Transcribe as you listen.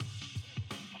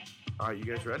All right, you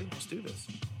guys ready? Let's do this.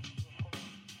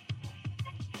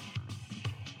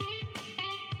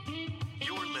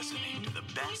 You're listening to the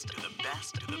best,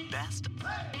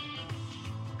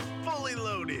 Fully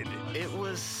Loaded. It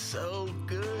was so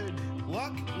good.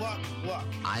 Luck.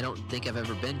 I don't think I've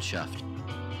ever been chuffed.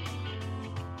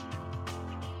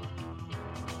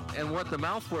 And what the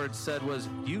mouth word said was,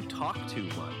 you talk too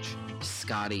much.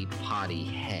 Scotty Potty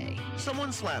Hay.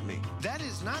 Someone slapped me. That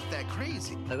is not that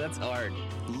crazy. That's hard.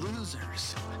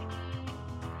 Losers.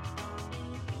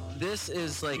 This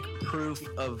is like proof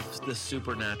of the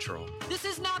supernatural. This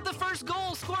is not the first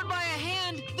goal scored by a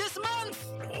hand this month.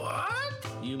 What?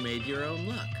 You made your own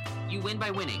luck. You win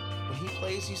by winning. When he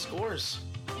plays, he scores.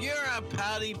 You're a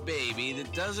pouty baby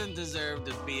that doesn't deserve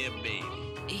to be a baby.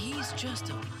 He's just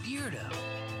a weirdo.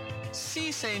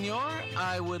 Si, senor,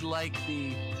 I would like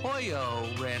the Pollo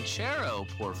Ranchero,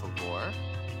 por favor. I'm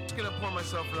just going to pour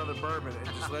myself another bourbon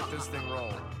and just let this thing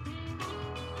roll.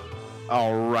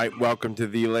 All right, welcome to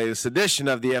the latest edition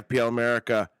of the FPL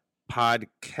America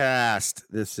podcast.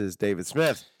 This is David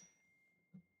Smith.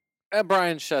 At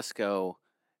Brian Shesko,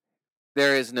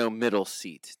 there is no middle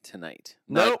seat tonight.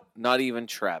 Nope. Not even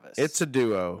Travis. It's a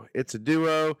duo.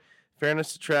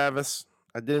 Fairness to Travis,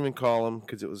 I didn't even call him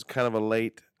because it was kind of a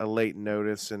late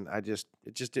notice, and it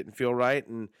just didn't feel right.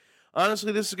 And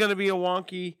honestly, this is going to be a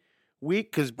wonky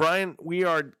week because, Brian, we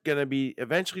are going to be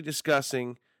eventually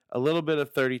discussing a little bit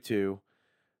of 32.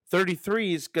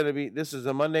 33 is going to be, this is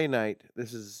a Monday night.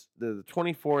 This is the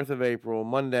 24th of April,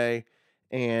 Monday,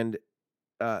 and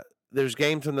there's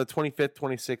games on the 25th,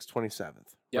 26th,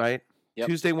 27th, right? Yep.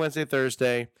 Tuesday, Wednesday,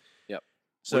 Thursday. Yep.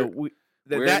 So we're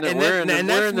in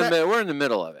the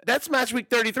middle of it. That's match week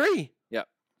 33. Yep.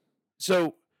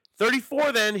 So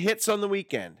 34 then hits on the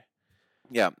weekend.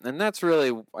 Yeah, and I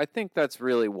think that's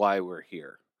really why we're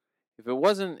here. If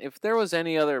there was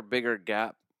any other bigger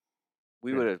gap,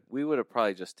 we would have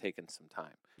probably just taken some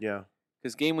time. Yeah.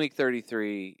 Because game week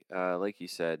 33, like you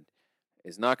said,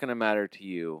 is not going to matter to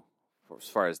you as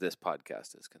far as this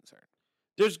podcast is concerned.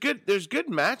 There's good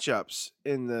matchups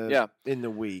in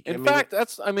the week. In fact,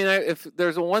 if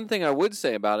there's one thing I would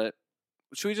say about it,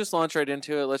 should we just launch right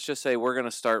into it? Let's just say we're going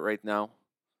to start right now.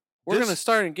 Let's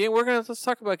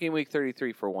talk about game week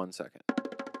 33 for 1 second.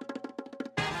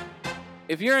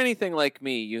 If you're anything like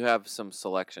me, you have some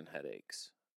selection headaches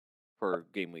for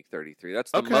game week 33. That's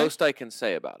the most I can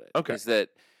say about it. Okay. Is that,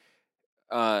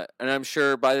 and I'm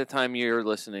sure by the time you're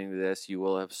listening to this, you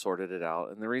will have sorted it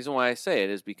out. And the reason why I say it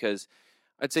is because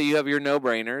I'd say you have your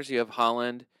no-brainers. You have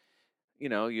Holland. You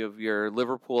have your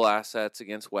Liverpool assets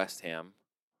against West Ham.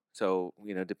 So,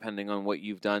 depending on what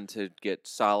you've done to get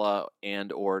Salah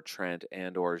and or Trent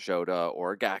and or Jota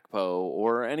or Gakpo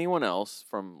or anyone else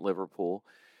from Liverpool,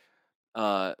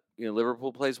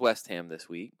 Liverpool plays West Ham this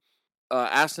week.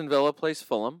 Aston Villa plays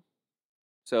Fulham.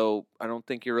 So I don't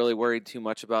think you're really worried too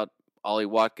much about Ollie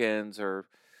Watkins or,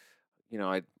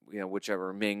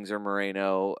 whichever, Mings or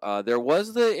Moreno. There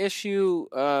was the issue,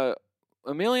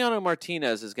 Emiliano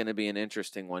Martinez is going to be an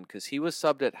interesting one because he was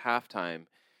subbed at halftime.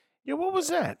 Yeah, what was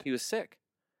that? He was sick.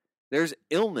 There's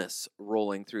illness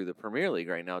rolling through the Premier League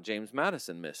right now. James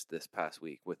Maddison missed this past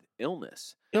week with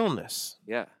illness. Illness?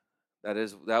 Yeah.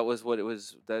 That was what it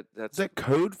was. That's Is that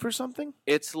code for something?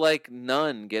 It's like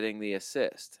none getting the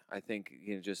assist. I think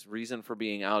just reason for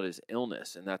being out is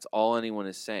illness, and that's all anyone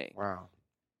is saying. Wow.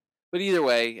 But either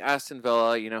way, Aston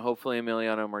Villa, hopefully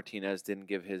Emiliano Martinez didn't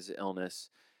give his illness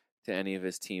to any of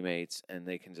his teammates, and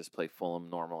they can just play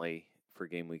Fulham normally for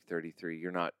game week 33.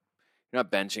 You're not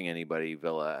benching anybody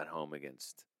Villa at home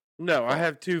against. No, I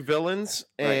have two villains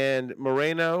and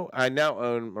Moreno. I now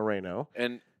own Moreno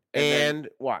and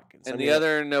Watkins. And the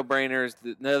other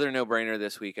no-brainer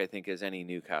this week, I think, is any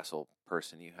Newcastle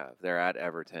person you have. They're at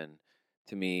Everton.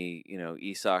 To me,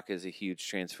 Isak is a huge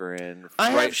transfer in.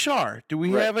 I have Shar. Do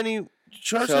we have any?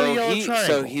 Shar's on the yellow triangle.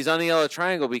 So he's on the yellow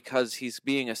triangle because he's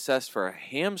being assessed for a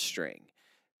hamstring.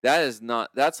 That's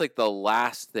like the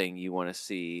last thing you want to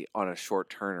see on a short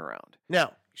turnaround.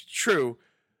 Now, it's true,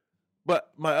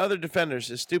 but my other defenders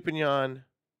is Stupinian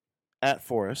at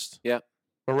Forest. Yep.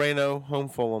 Moreno, home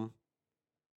Fulham.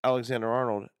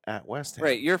 Alexander-Arnold at West Ham.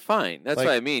 Right, you're fine. That's what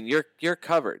I mean. You're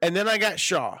covered. And then I got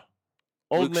Shaw.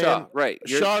 Luke Shaw, right.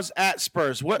 Shaw's at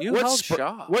Spurs.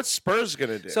 What's Spurs going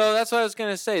to do? So that's what I was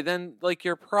going to say. Then, so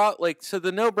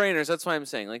the no-brainers, that's what I'm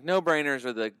saying. Like, no-brainers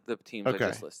are the teams I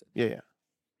just listed. Yeah.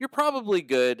 You're probably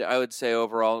good, I would say,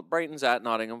 overall. Brighton's at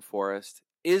Nottingham Forest.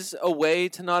 Is away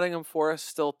to Nottingham Forest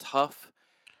still tough?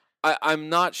 I'm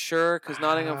not sure because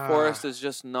Nottingham Forest is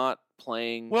just not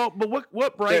playing. Well, but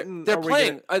what Brighton? They're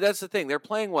playing. That's the thing. They're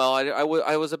playing well. I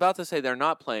was about to say they're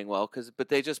not playing well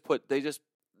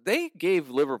but they gave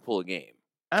Liverpool a game.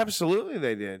 Absolutely,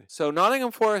 they did. So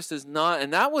Nottingham Forest is not,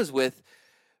 and that was with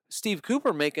Steve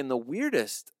Cooper making the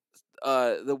weirdest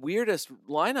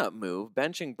lineup move,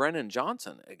 benching Brennan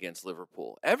Johnson against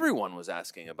Liverpool. Everyone was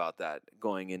asking about that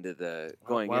going into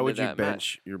Why would you that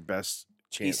bench match. your best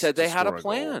chance? He said to they had a score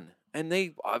goal? plan, and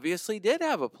they obviously did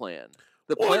have a plan.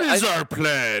 What is our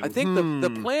plan? I think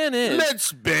the plan is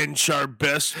let's bench our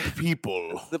best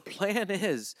people. the plan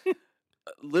is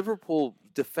Liverpool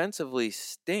defensively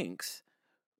stinks.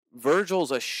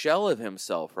 Virgil's a shell of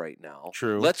himself right now.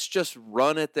 True. Let's just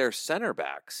run at their center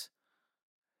backs.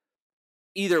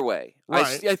 Either way,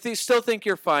 Right. I still think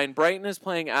you're fine. Brighton is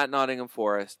playing at Nottingham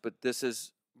Forest, but this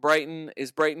is Brighton.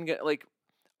 Is Brighton like?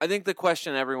 I think the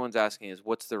question everyone's asking is,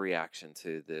 what's the reaction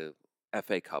to the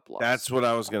FA Cup loss? That's what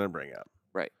I was going to bring up.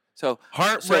 right. So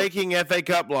Heartbreaking FA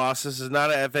Cup loss. This is not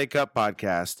a FA Cup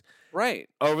podcast. right.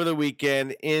 Over the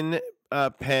weekend in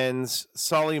Pens,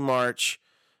 Solly March.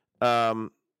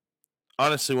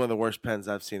 Honestly, one of the worst pens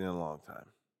I've seen in a long time.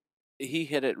 He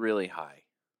hit it really high.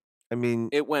 I mean,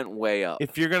 It went way up.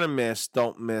 if you're going to miss,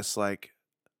 don't miss like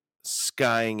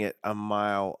skying it a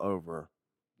mile over.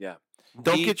 Yeah.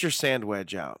 Don't He- get your sand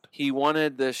wedge out. He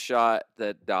wanted the shot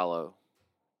that Dallo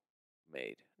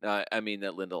made. That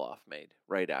Lindelof made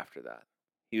right after that.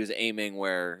 He was aiming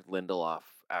where Lindelof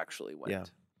actually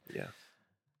went. Yeah.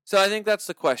 So I think that's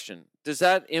the question. Does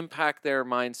that impact their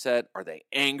mindset? Are they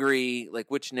angry? Like,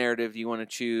 which narrative do you want to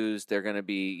choose? They're going to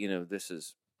be, this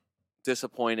is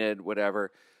disappointed,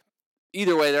 whatever.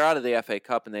 Either way, they're out of the FA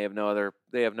Cup and they have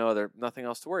nothing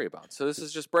else to worry about. So this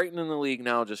is just Brighton in the league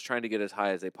now, just trying to get as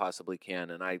high as they possibly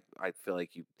can. And I feel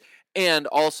like and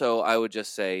also I would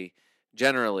just say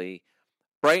generally,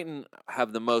 Brighton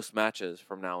have the most matches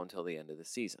from now until the end of the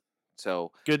season.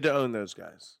 So Good to own those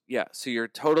guys. yeah, so you're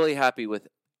totally happy with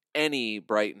any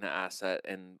Brighton asset,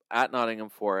 and at Nottingham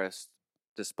Forest,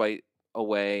 despite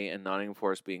away and Nottingham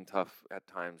Forest being tough at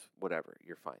times, whatever,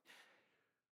 you're fine.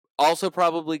 Also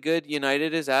probably good,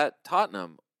 United is at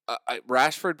Tottenham.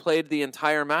 Rashford played the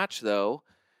entire match, though.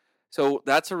 So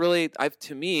that's I'm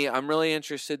really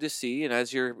interested to see, and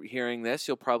as you're hearing this,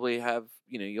 you'll probably have,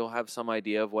 you'll have some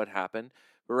idea of what happened.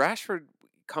 But Rashford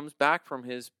comes back from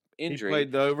his injury. He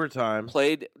played the overtime.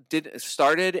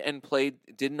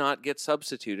 Did not get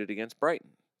substituted against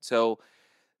Brighton. So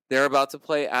they're about to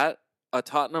play at a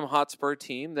Tottenham Hotspur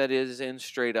team that is in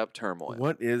straight up turmoil.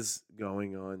 What is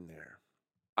going on there?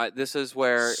 This is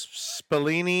where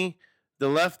Spallini, the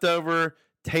leftover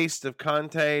taste of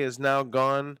Conte, is now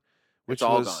gone. It's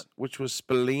all gone. Which was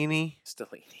Spallini.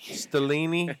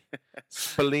 Spallini.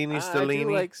 Spallini. I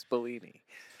do like Spallini.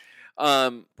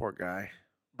 Poor guy.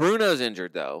 Bruno's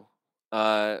injured, though.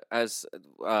 As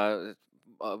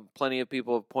plenty of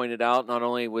people have pointed out, not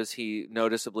only was he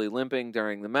noticeably limping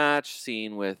during the match,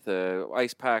 seen with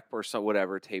ice pack or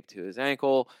whatever taped to his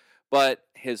ankle, but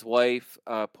his wife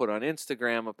put on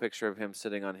Instagram a picture of him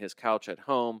sitting on his couch at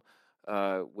home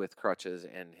with crutches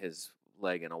and his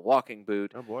leg in a walking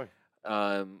boot. Oh, boy.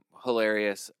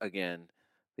 Hilarious, again,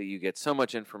 that you get so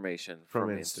much information From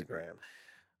Instagram.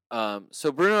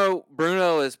 So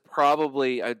Bruno is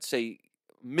probably, I'd say,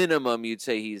 minimum, you'd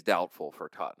say he's doubtful for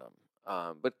Tottenham.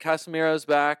 But Casemiro's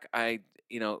back.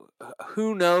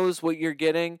 Who knows what you're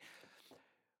getting?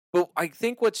 But I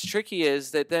think what's tricky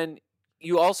is that then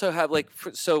you also have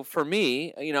for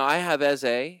me, I have Eze,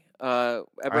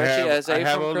 Eberechi Eze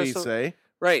from Crystal. Elise.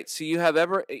 Right, so you have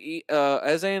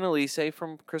Eze and Elise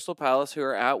from Crystal Palace who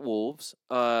are at Wolves.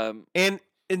 And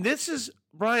this is,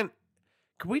 Brian,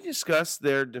 can we discuss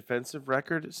their defensive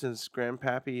record since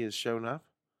Grandpappy has shown up?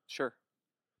 Sure.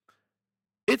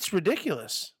 It's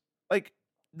ridiculous. Like,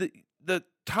 the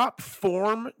top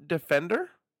form defender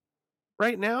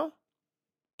right now,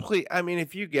 please, I mean,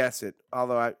 if you guess it,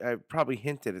 although I probably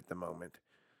hinted at the moment.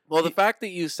 Well, the fact that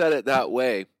you said it that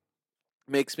way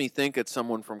makes me think it's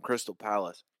someone from Crystal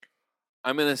Palace.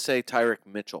 I'm going to say Tyrick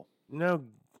Mitchell. No,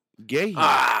 Gahey.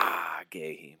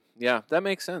 Gahey. Yeah, that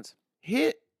makes sense.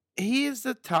 He is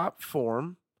the top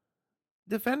form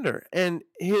defender, and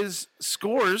his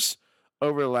scores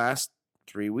over the last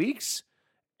 3 weeks,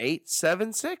 8,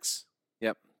 7, 6.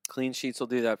 Yep, clean sheets will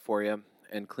do that for you,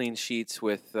 and clean sheets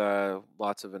with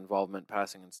lots of involvement,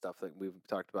 passing and stuff. Like we've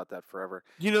talked about that forever.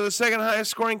 You know, the second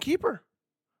highest scoring keeper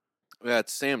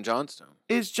That's Sam Johnstone.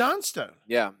 is Johnstone.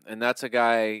 Yeah, and that's a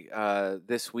guy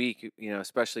this week,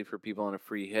 especially for people on a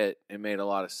free hit, it made a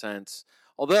lot of sense.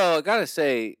 Although, I got to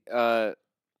say,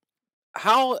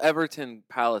 how Everton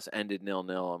Palace ended 0-0,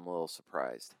 I'm a little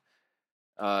surprised.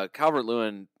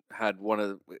 Calvert-Lewin had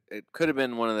it could have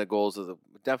been one of the goals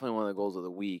definitely one of the goals of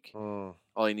the week.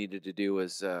 All he needed to do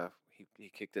was, he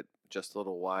kicked it just a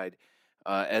little wide.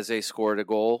 Eze scored a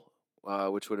goal,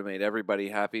 which would have made everybody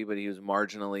happy, but he was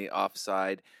marginally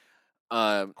offside.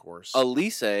 Of course.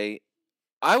 Elise,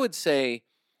 I would say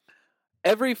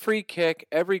every free kick,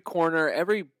 every corner,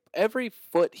 every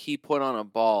foot he put on a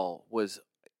ball was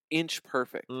inch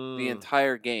perfect the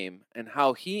entire game, and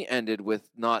how he ended with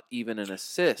not even an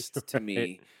assist to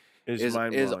me is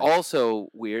also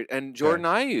weird. And Jordan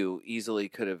Ayew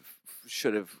easily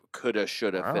should have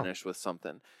finished with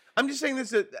something. I'm just saying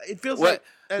this. It feels like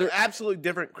an absolutely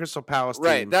different Crystal Palace team.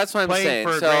 Right, that's what I'm saying.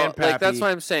 So, that's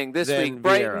what I'm saying. This week,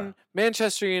 Brighton, Vieira.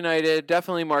 Manchester United,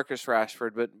 definitely Marcus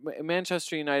Rashford, but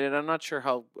Manchester United, I'm not sure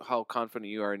how confident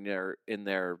you are in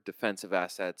their defensive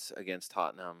assets against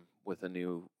Tottenham with a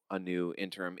new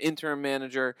interim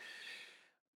manager.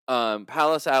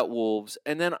 Palace at Wolves,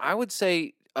 and then I would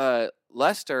say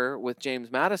Leicester with James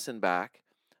Maddison back.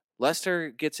 Leicester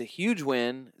gets a huge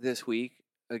win this week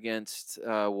against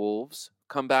Wolves.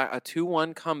 Comeback, a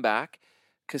 2-1 comeback.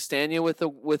 Castagna with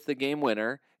the game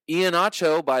winner.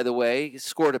 Iheanacho, by the way,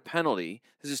 scored a penalty.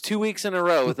 This is 2 weeks in a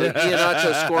row with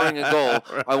Iheanacho scoring a goal.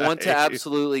 Right. I want to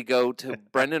absolutely go to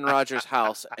Brendan Rodgers'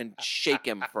 house and shake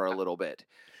him for a little bit.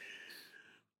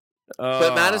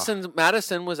 But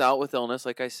Maddison was out with illness,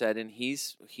 like I said, and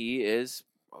he is,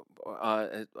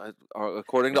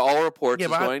 according to all reports, is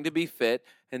going to be fit.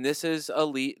 And this is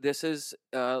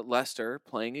Leicester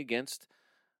playing against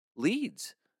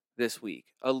Leeds this week.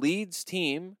 A Leeds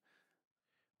team.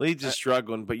 Leeds is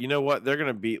struggling, but you know what? They're going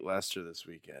to beat Leicester this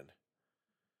weekend.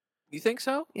 You think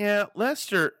so? Yeah,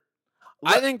 Leicester.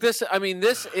 I think this. I mean,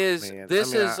 this is a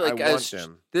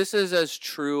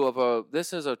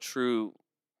true,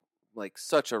 like,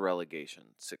 such a relegation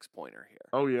 6-pointer here.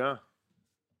 Oh yeah.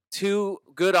 Two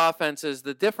good offenses.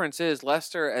 The difference is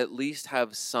Leicester at least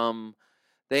have some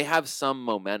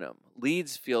momentum.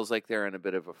 Leeds feels like they're in a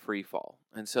bit of a free fall.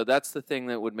 And so that's the thing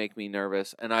that would make me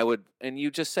nervous. And I would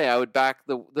back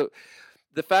the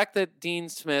fact that Dean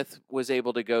Smith was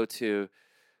able to go to,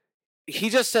 he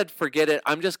just said, forget it.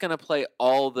 I'm just going to play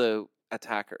all the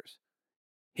attackers.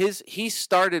 He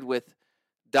started with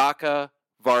Daka,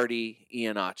 Vardy,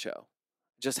 Iheanacho.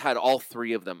 Just had all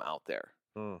three of them out there.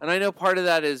 And I know part of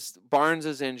that is Barnes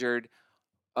is injured.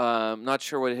 Not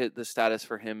sure what the status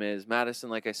for him is. Maddison,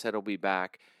 like I said, will be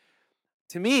back.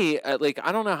 To me,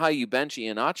 I don't know how you bench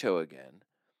Iheanacho again.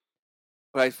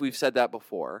 But we've said that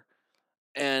before.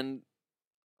 And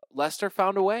Leicester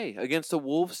found a way against a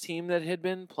Wolves team that has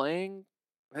been playing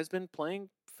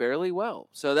fairly well.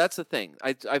 So that's the thing.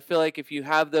 I feel like if you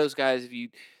have those guys, if you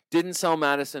didn't sell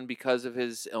Maddison because of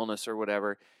his illness or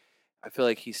whatever, I feel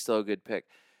like he's still a good pick.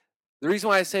 The reason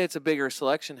why I say it's a bigger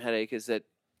selection headache is that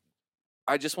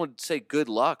I just want to say good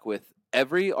luck with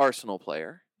every Arsenal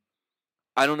player.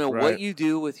 I don't know what you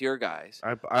do with your guys.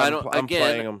 I'm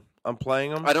playing them. I'm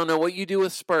playing them. I don't know what you do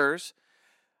with Spurs,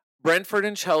 Brentford,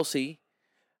 and Chelsea,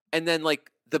 and then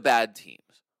like the bad teams.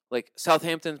 Like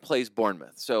Southampton plays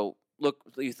Bournemouth. So look,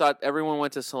 you thought everyone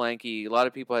went to Solanke. A lot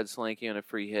of people had Solanke on a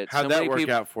free hit. How'd that work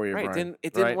out for you, right, Brian?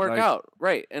 It didn't work out.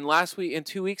 Right. And last week and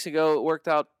 2 weeks ago, it worked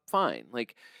out fine.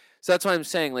 Like, so that's why I'm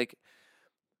saying, like,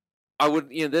 I would,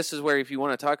 this is where if you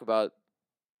want to talk about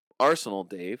Arsenal,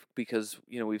 Dave, because,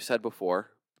 we've said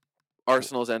before,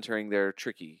 Arsenal's entering their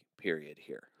tricky period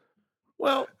here.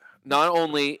 Well, not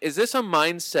only is this a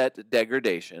mindset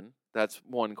degradation, that's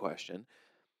one question.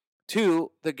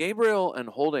 Two, the Gabriel and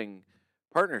Holding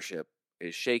partnership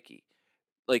is shaky.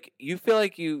 Like, you feel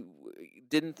like you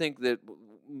didn't think that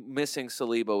missing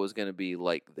Saliba was going to be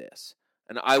like this.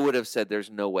 And I would have said there's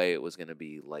no way it was going to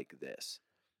be like this.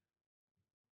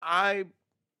 I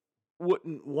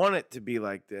wouldn't want it to be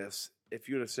like this. If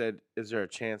you would have said, is there a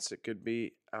chance it could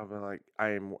be? I'd be like,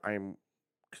 I am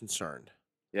concerned.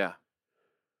 Yeah.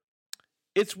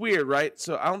 It's weird, right?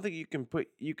 So I don't think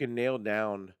you can nail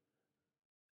down,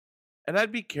 and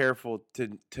I'd be careful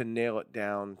to nail it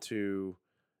down to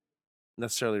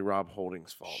necessarily Rob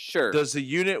Holding's fault. Sure. Does the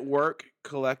unit work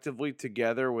collectively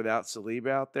together without Saliba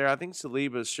out there? I think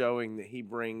Saliba is showing that he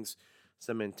brings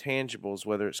some intangibles,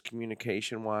 whether it's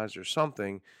communication-wise or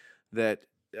something, that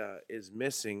is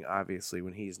missing, obviously,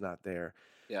 when he's not there.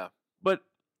 Yeah. But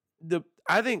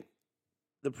I think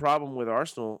the problem with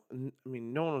Arsenal, I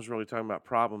mean, no one was really talking about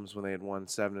problems when they had won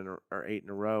 7 or 8 in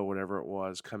a row, whatever it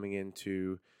was, coming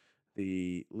into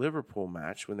the Liverpool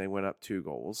match when they went up 2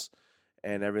 goals.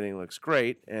 And everything looks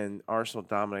great, and Arsenal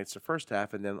dominates the first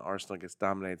half, and then Arsenal gets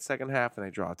dominated second half, and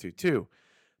they draw 2-2.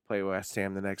 Play West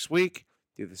Ham the next week,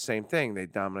 do the same thing. They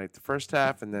dominate the first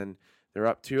half, and then they're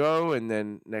up 2-0, and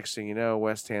then next thing you know,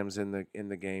 West Ham's in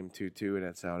the game 2-2, and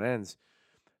that's how it ends.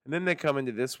 And then they come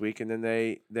into this week, and then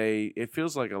they it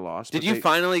feels like a loss. Did but you they,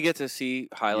 finally get to see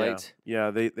highlights? Yeah,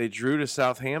 they drew to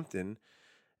Southampton,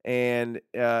 and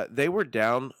they were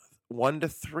down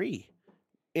 1-3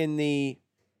 in the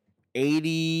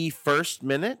 81st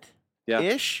minute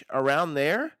ish, around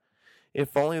there.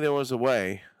 If only there was a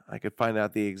way I could find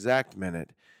out the exact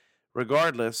minute.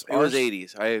 Regardless, It was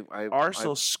 80s.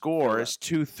 Arsenal scores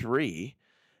 2-3,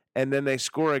 and then they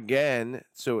score again,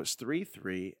 so it's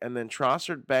 3-3, and then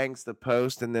Trossard bangs the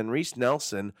post, and then Reece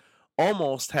Nelson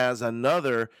almost has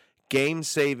another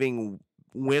game-saving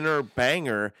winner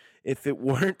banger if it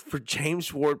weren't for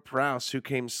James Ward-Prowse, who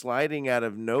came sliding out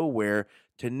of nowhere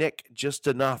to nick just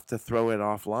enough to throw it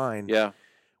offline. Yeah.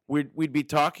 We'd be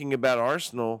talking about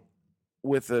Arsenal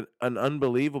with an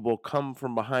unbelievable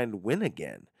come-from-behind win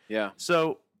again. Yeah.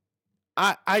 So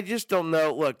I just don't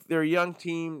know. Look, they're a young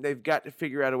team. They've got to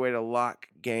figure out a way to lock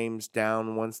games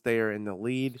down once they are in the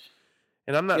lead.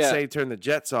 And I'm not saying turn the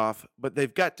Jets off, but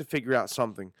they've got to figure out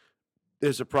something.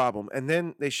 There's a problem. And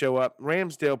then they show up.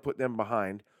 Ramsdale put them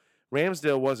behind.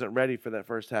 Ramsdale wasn't ready for that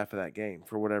first half of that game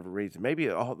for whatever reason. Maybe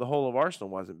the whole of Arsenal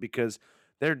wasn't, because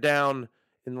they're down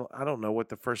in, I don't know what,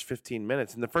 the first 15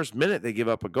 minutes. In the first minute, they give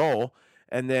up a goal,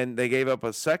 and then they gave up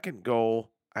a second goal,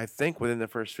 I think, within the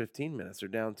first 15 minutes. They're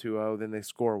down 2-0, then they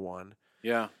score one.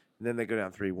 Yeah. And then they go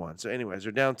down 3-1. So anyways,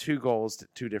 they're down 2 goals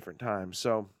at 2 different times.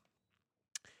 So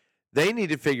they need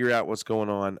to figure out what's going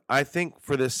on. I think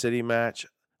for this City match,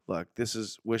 look, this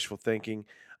is wishful thinking.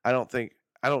 I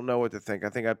don't know what to think. I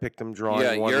think I picked them drawing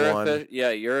 1-1.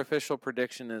 Your official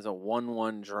prediction is a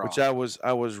 1-1 draw. Which I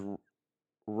was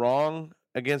wrong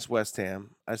against West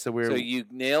Ham. I said we were. So you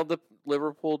nailed the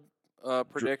Liverpool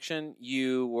prediction.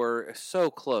 You were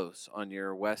so close on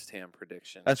your West Ham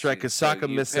prediction. That's right, because Saka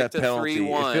missed that penalty.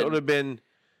 3-1. If it would have been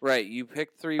right, you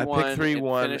picked 3-1. I picked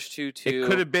 3-1. Finished 2-2. It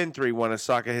could have been 3-1 if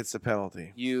Saka hits the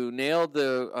penalty. You nailed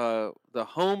the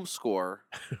home score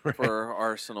Right. for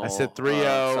Arsenal. I said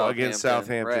 3-0 against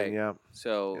Southampton. Right. Yeah.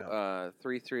 So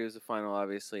 3-3 is the final,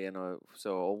 obviously, and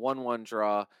so a 1-1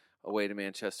 draw away to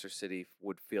Manchester City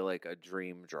would feel like a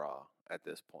dream draw at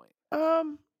this point.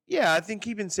 Yeah, I think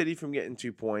keeping City from getting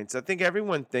 2 points. I think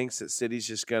everyone thinks that City's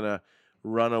just gonna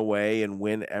run away and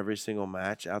win every single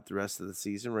match out the rest of the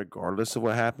season, regardless of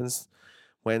what happens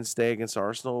Wednesday against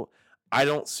Arsenal. I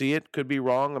don't see it. Could be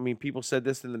wrong. I mean, people said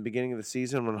this in the beginning of the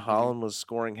season when Haaland was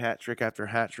scoring hat trick after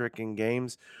hat trick in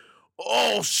games.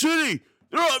 Oh, City,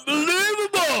 they're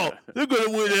unbelievable. They're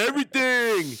gonna win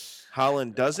everything.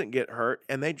 Haaland doesn't get hurt,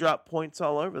 and they drop points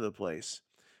all over the place.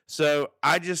 So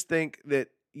I just think that,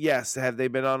 yes, have they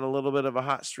been on a little bit of a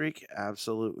hot streak?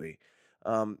 Absolutely.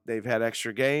 They've had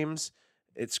extra games.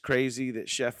 It's crazy that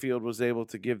Sheffield was able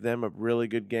to give them a really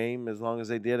good game as long as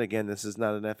they did. Again, this is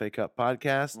not an FA Cup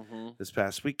podcast. Mm-hmm. This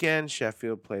past weekend,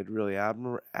 Sheffield played really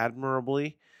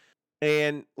admirably.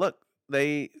 And look,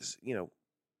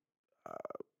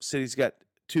 City's got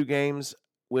 2 games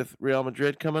with Real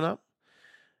Madrid coming up.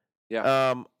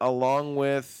 Yeah. Along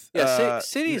with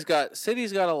City's got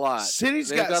a lot.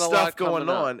 City's got stuff going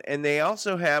on, and they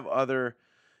also have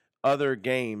other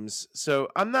games. So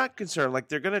I'm not concerned. Like,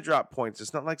 they're going to drop points.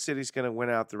 It's not like City's going to win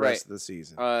out the rest of the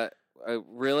season.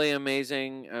 Really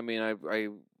amazing. I mean,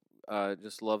 I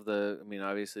just love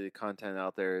obviously the content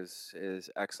out there is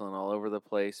excellent all over the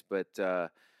place.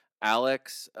 But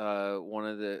Alex, one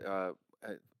of the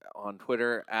on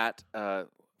Twitter at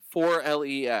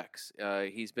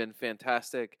 4LEX. He's been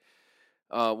fantastic.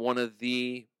 One of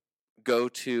the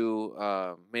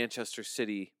go-to Manchester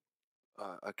City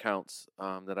accounts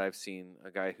that I've seen.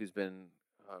 A guy who's been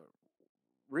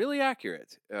really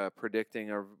accurate, predicting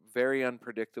a very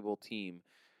unpredictable team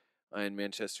in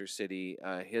Manchester City.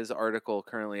 His article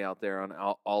currently out there on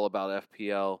all about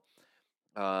FPL,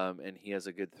 and he has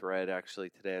a good thread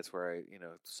actually today. That's where I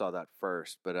saw that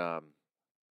first, but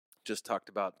just talked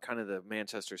about kind of the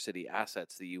Manchester City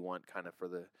assets that you want kind of for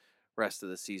the rest of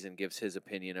the season. Gives his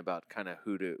opinion about kind of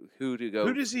who to go.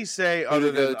 Who does he say who other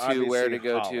to go than to, where to Haaland?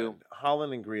 go to?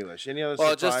 Haaland and Grealish. Any other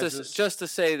Well, surprises? just to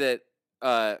say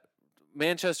that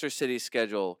Manchester City's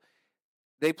schedule,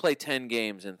 they play 10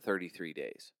 games in 33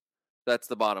 days. That's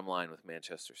the bottom line with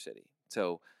Manchester City.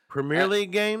 So Premier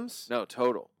League games? No,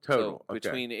 total. Total. So okay.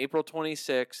 between April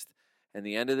 26th and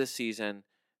the end of the season,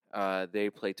 they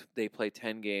play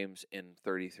 10 games in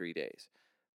 33 days.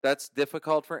 That's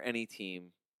difficult for any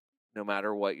team, no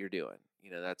matter what you're doing.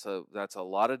 That's a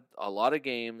lot of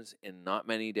games in not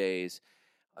many days.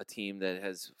 A team that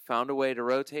has found a way to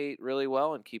rotate really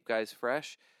well and keep guys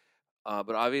fresh.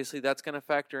 But obviously that's going to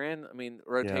factor in. I mean,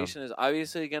 rotation is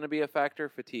obviously going to be a factor.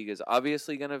 Fatigue is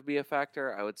obviously going to be a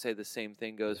factor. I would say the same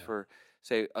thing goes for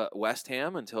say West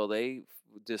Ham until they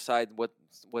decide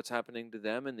what's happening to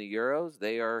them in the Euros.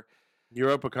 They are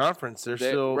Europa Conference. They're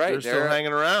They're- still right, they're still they're-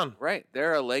 hanging around. right.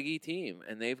 They're a leggy team,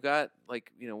 and they've got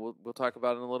we'll talk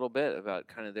about in a little bit about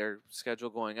kind of their schedule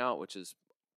going out, which is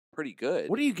pretty good.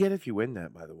 What do you get if you win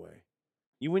that? By the way,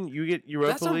 you get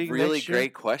Europa That's a League really next year?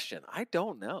 great question. I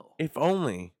don't know. If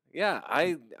only. Yeah,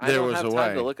 I There don't was have a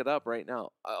time to way. look it up right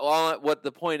now. What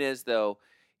the point is, though,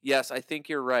 yes, I think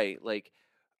you're right. Like,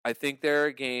 I think there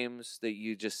are games that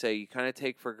you just say you kind of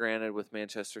take for granted with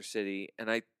Manchester City,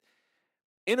 and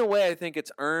in a way, I think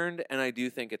it's earned, and I do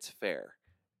think it's fair.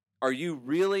 Are you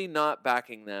really not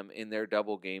backing them in their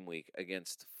double game week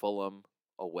against Fulham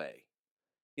away?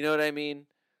 You know what I mean?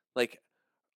 Like,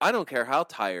 I don't care how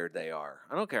tired they are.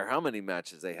 I don't care how many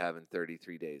matches they have in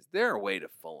 33 days. They're away to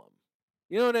Fulham.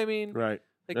 You know what I mean? Right.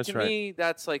 Like, That's to right. me,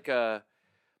 that's like You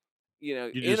in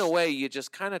a just- way, you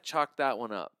just kind of chalk that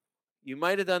one up. You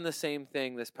might have done the same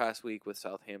thing this past week with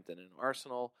Southampton and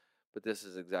Arsenal, but this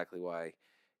is exactly why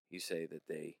you say that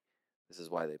this is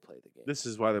why they play the game. This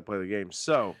is why they play the game.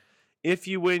 So, if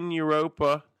you win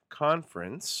Europa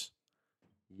Conference,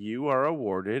 you are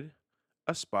awarded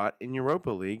a spot in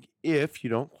Europa League if you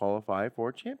don't qualify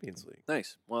for Champions League.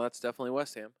 Nice. Well, that's definitely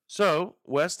West Ham. So,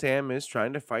 West Ham is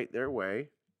trying to fight their way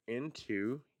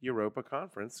into Europa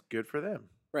Conference. Good for them.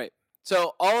 Right.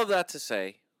 So, all of that to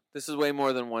say, this is way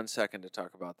more than 1 second to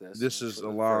talk about this. This is a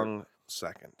long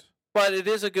second. But it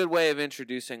is a good way of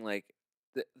introducing, like,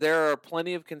 there are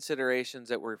plenty of considerations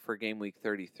that were for game week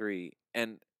 33,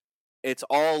 and it's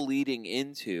all leading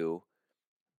into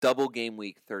double game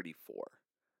week 34.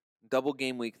 Double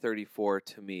game week 34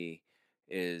 to me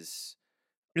is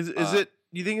Is it?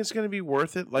 You think it's going to be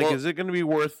worth it? Like, well, is it going to be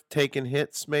worth taking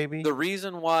hits? Maybe. the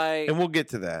reason why. And we'll get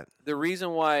to that. The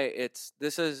reason why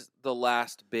this is the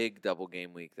last big double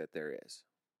game week that there is.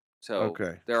 So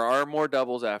Okay. there are more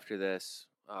doubles after this.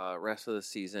 Rest of the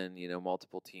season,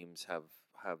 multiple teams have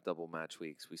double match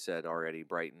weeks. We said already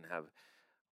Brighton have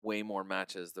way more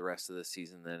matches the rest of the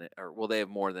season they have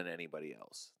more than anybody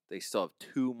else. They still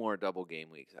have 2 more double game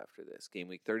weeks after this. Game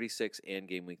week 36 and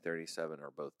game week 37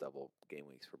 are both double game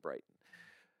weeks for Brighton.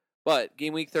 But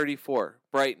game week 34,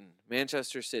 Brighton,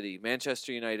 Manchester City,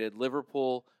 Manchester United,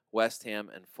 Liverpool, West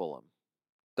Ham, and Fulham.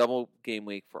 Double game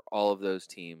week for all of those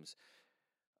teams.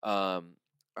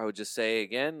 I would just say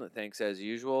again, thanks as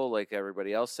usual, like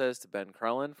everybody else says, to Ben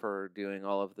Crellin for doing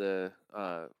all of the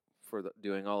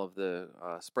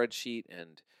spreadsheet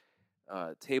and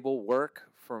table work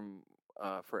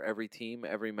for every team,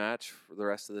 every match for the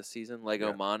rest of the season.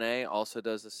 Lego Mane also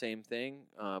does the same thing,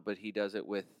 but he does it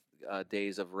with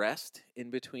days of rest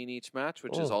in between each match,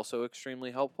 which is also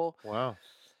extremely helpful. Wow.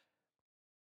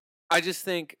 I just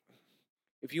think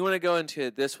if you want to go into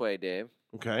it this way, Dave,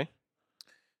 Okay.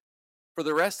 for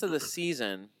the rest of the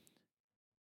season,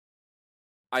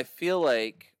 I feel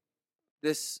like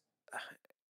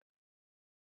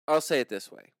I'll say it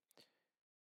this way.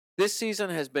 This season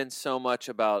has been so much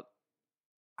about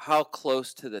how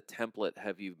close to the template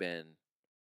have you been,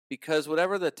 because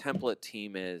whatever the template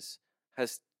team is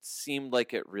has seemed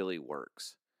like it really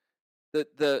works.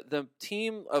 The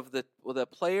team of the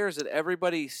players that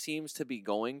everybody seems to be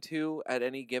going to at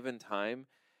any given time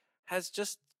it's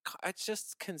just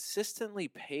consistently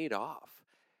paid off.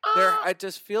 It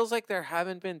just feels like there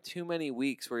haven't been too many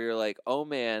weeks where you're like, oh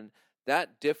man,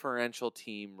 that differential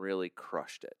team really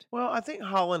crushed it. Well, I think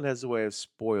Holland has a way of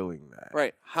spoiling that.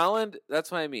 Right. Holland,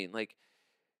 that's what I mean. Like,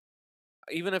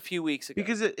 even a few weeks ago.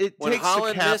 Because it when takes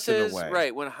Holland the captain misses, away.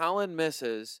 right, when Holland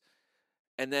misses,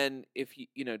 and then if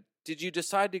did you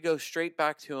decide to go straight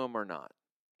back to him or not?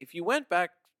 If you went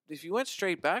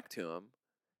straight back to him,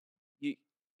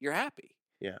 you're happy.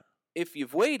 Yeah. If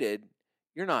you've waited,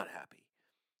 you're not happy.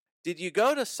 Did you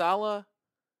go to Salah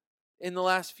in the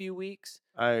last few weeks?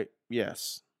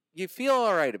 Yes. You feel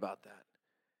all right about that.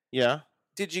 Yeah,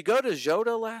 Did you go to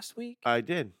Jota last week? I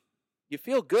did. You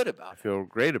feel good I about it. feel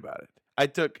great about it.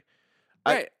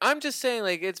 Right. I'm just saying,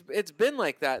 like, it's been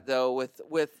like that though with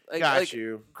Got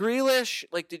you. Grealish.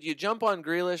 Like, did you jump on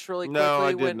Grealish really quickly? No,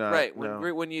 I did not. Right.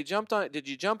 No. When you jumped on, did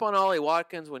you jump on Ollie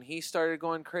Watkins when he started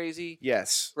going crazy?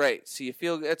 Yes. Right. So you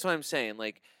feel that's what I'm saying.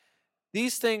 Like,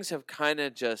 these things have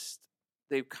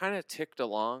they've kind of ticked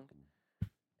along,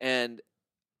 and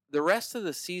the rest of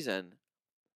the season,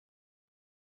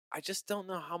 I just don't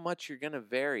know how much you're going to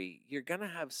vary. You're going to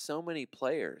have so many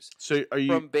players. So are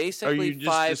from basically you just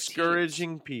 5 discouraging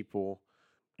teams. people?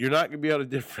 You're not going to be able to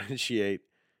differentiate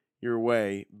your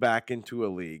way back into a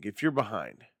league if you're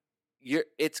behind.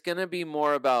 It's going to be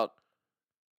more about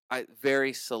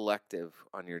very selective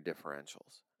on your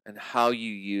differentials and how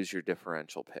you use your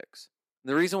differential picks.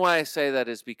 The reason why I say that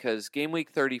is because game week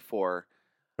 34,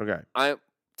 Okay.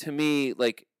 to me,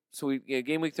 like, so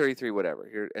game week 33, whatever.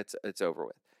 Here, it's over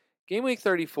with. Game week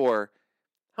 34.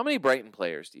 How many Brighton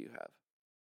players do you have?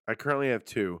 I currently have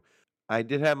 2. I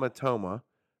did have Matoma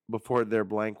before their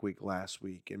blank week last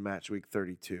week in match week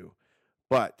 32,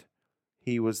 but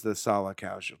he was the Salah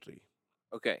casualty.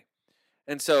 Okay,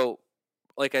 and so,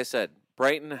 like I said,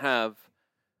 Brighton have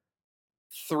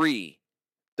 3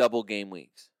 double game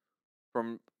weeks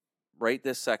from right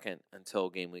this second until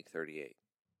game week 38.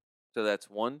 So that's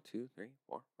 1, 2, 3,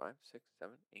 4, 5, 6,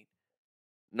 7, 8,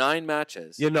 9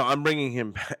 matches. Yeah, no, I'm bringing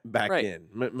him back Right. in.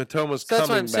 Matoma's So that's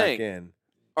what coming I'm back saying. in.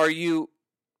 Are you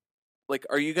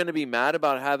going to be mad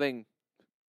about having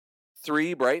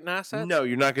 3 Brighton assets? No,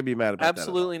 you're not going to be mad about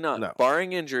Absolutely that. not. No.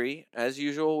 Barring injury, as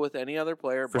usual with any other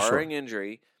player, For barring sure.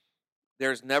 injury,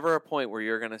 there's never a point where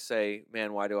you're going to say,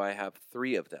 man, why do I have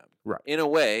 3 of them? Right. In a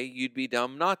way, you'd be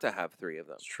dumb not to have 3 of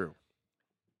them. It's true.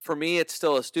 For me, it's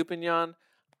still a Stupinian.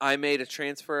 I made a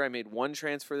transfer. I made 1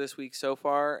 transfer this week so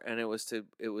far, and it was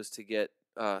to get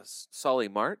Solly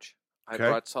March. I Okay.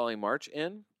 brought Solly March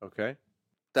in. Okay.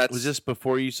 That's Was this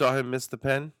before you saw him miss the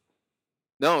pen?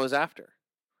 No, it was after.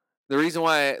 The reason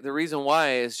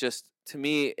why is just, to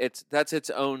me, that's its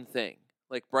own thing.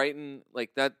 Like Brighton,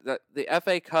 like that the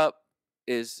FA Cup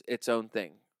is its own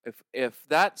thing. If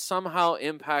that somehow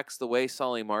impacts the way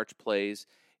Solly March plays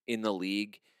in the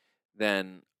league,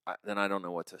 then I don't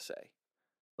know what to say.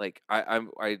 Like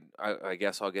I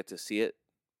guess I'll get to see it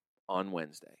on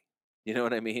Wednesday. You know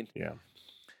what I mean? Yeah.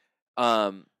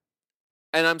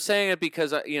 And I'm saying it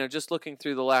because just looking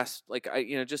through the last,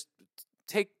 just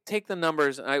take the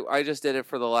numbers. I just did it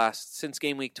for the last, since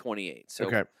game week 28. So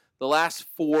Okay. the last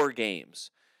 4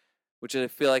 games, which I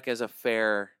feel like is a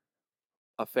fair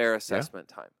assessment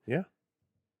time. Yeah.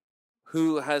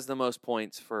 Who has the most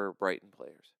points for Brighton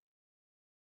players?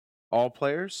 All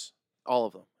players? All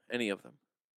of them. Any of them.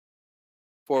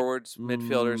 Forwards,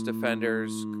 midfielders,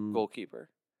 defenders, Mm. goalkeeper.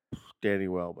 Danny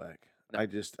Welbeck. No.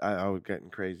 I was getting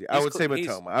crazy. I would say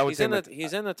Matoma. I would say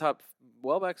he's in the top.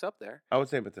 Welbeck's up there. I would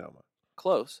say Matoma.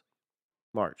 Close.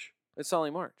 March. It's Solly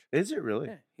March. Is it really?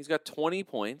 Yeah, he's got 20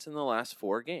 points in the last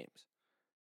 4 games.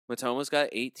 Matoma's got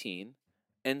 18,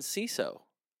 and Ciso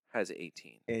has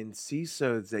 18. And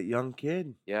Ciso's that young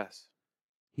kid. Yes.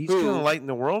 He's Who- going to lighten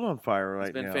the world on fire right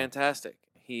He's been now. fantastic.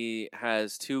 He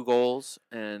has 2 goals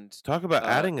and Talk about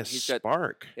adding a he's got-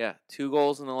 spark. 2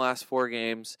 goals in the last 4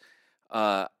 games.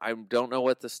 I don't know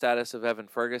what the status of Evan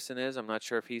Ferguson is. I'm not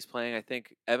sure if he's playing. I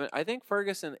think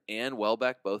Ferguson and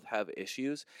Welbeck both have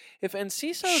issues. If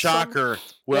Enciso Shocker.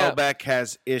 Welbeck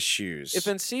has issues.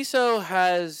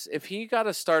 if he got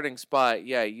a starting spot,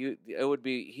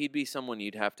 he'd be someone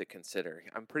you'd have to consider.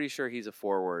 I'm pretty sure he's a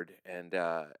forward, and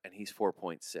he's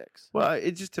 4.6. Well,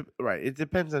 it just right. It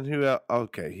depends on who.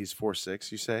 Okay, he's 4'6",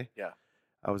 you say? Yeah.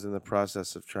 I was in the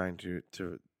process of trying to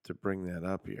bring that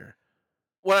up here.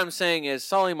 What I'm saying is,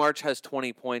 Solly March has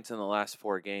 20 points in the last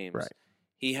 4 games. Right.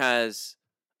 He has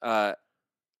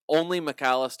only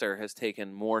McAllister has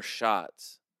taken more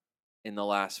shots in the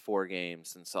last 4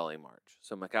 games than Solly March.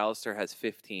 So McAllister has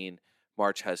 15,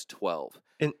 March has 12.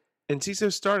 And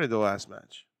Ciso started the last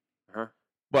match. Uh-huh.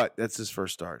 But that's his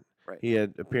first start. Right. He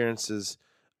had appearances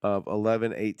of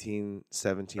 11, 18,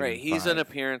 17. Right. and He's an 5.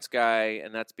 appearance guy,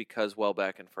 and that's because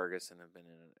Welbeck and Ferguson have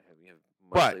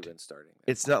mostly been starting there.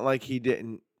 It's not like he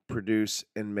didn't produce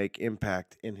and make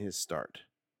impact in his start.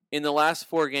 In the last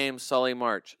 4 games, Solly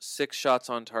March, 6 shots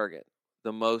on target,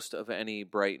 the most of any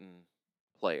Brighton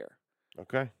player.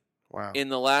 Okay. Wow. In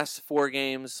the last 4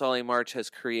 games, Solly March has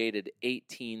created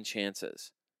 18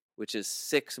 chances, which is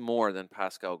 6 more than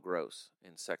Pascal Gross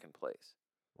in second place.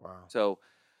 Wow. So,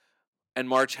 and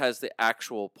March has the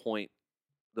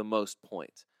most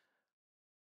points.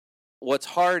 What's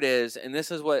hard is, and this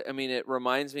is what, it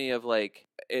reminds me of,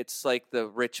 it's like the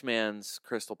rich man's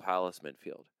Crystal Palace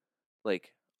midfield.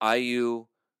 Like, IU,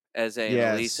 Eze, and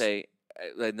Yes. Elise,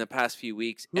 in the past few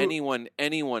weeks, Who- anyone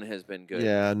has been good.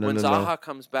 Yeah, When Zaha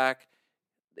comes back,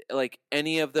 like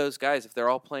any of those guys, if they're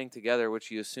all playing together,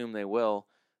 which you assume they will,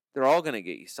 they're all going to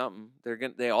get you something.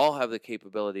 They all have the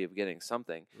capability of getting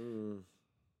something. Mm.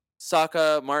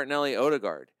 Saka, Martinelli,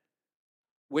 Odegaard.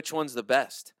 Which one's the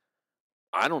best?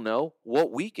 I don't know.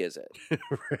 What week is it?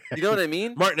 You know what I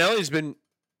mean? Martinelli's been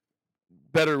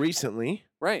better recently.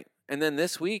 Right. And then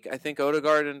this week, I think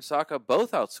Odegaard and Saka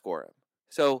both outscore him.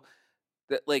 So,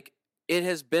 it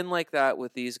has been like that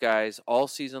with these guys all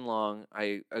season long.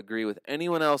 I agree with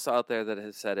anyone else out there that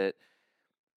has said it.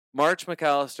 March,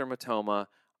 McAllister, Matoma,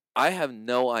 I have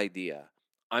no idea.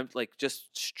 I'm just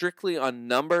strictly on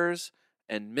numbers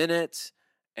and minutes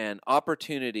and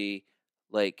opportunity.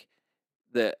 like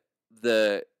the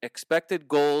expected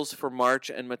goals for March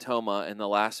and Matoma in the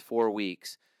last 4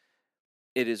 weeks,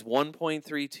 it is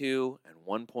 1.32 and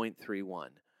 1.31.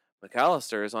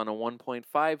 McAllister is on a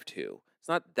 1.52. It's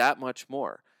not that much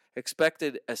more.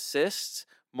 Expected assists,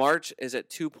 March is at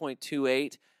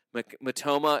 2.28.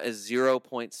 Matoma is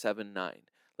 0.79.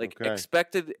 Like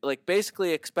expected, like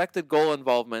basically expected goal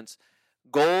involvements.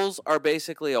 Goals are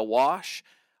basically a wash.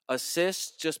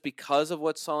 Assists, just because of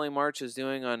what Solly March is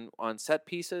doing on set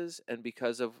pieces and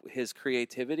because of his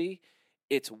creativity,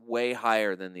 it's way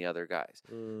higher than the other guys.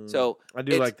 So I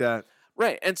do like that.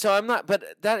 Right. And so I'm not, but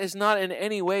that is not in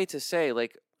any way to say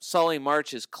like Solly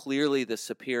March is clearly the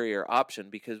superior option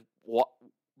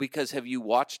because have you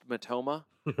watched Matoma?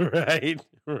 Right.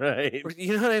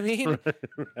 You know what I mean?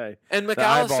 Right. And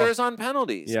McAllister's on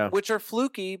penalties, Yeah. which are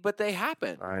fluky, but they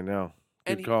happen. I know.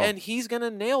 Good And call. and he's going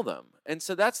to nail them. And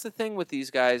so that's the thing with these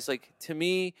guys. Like, to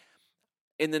me,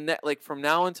 in the net, like from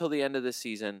now until the end of the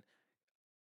season,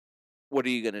 what are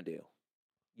you going to do?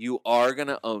 You are going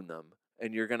to own them,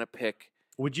 and you're going to pick.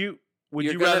 Would you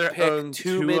you're gonna rather pick own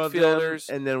two of them midfielders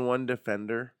and then one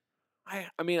defender?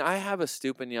 I mean, I have a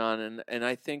Stupinian, and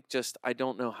I think I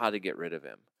don't know how to get rid of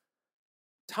him.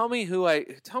 Tell me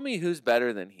who's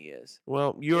better than he is.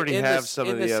 Well, you already in have this, some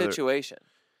in of the this other. situation.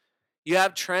 You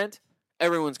have Trent.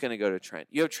 Everyone's going to go to Trent.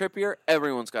 You have Trippier.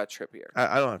 Everyone's got Trippier.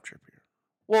 I don't have Trippier.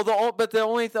 Well, the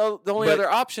only other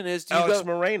option is do you Alex go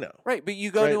Moreno. right, but you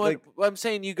go to I'm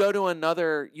saying you go to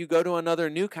another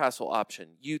Newcastle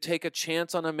option. You take a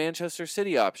chance on a Manchester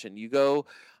City option. You go,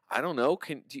 I don't know.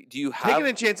 Do you have Taking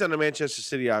a chance on a Manchester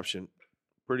City option?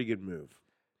 Pretty good move.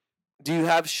 Do you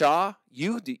have Shaw?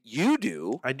 You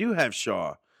do. I do have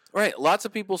Shaw. Right, lots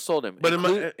of people sold him, But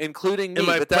including me. Am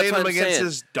I But that's playing what him I'm against saying.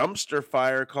 this dumpster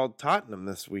fire called Tottenham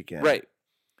this weekend? Right.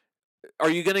 Are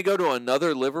you going to go to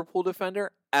another Liverpool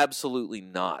defender? Absolutely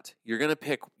not. You're going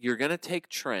to take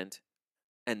Trent,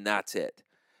 and that's it.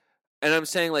 And I'm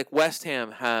saying, like, West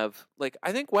Ham have, like,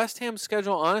 I think West Ham's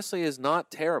schedule, honestly, is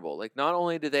not terrible. Like, not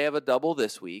only do they have a double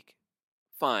this week,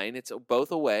 fine, it's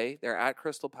both away. They're at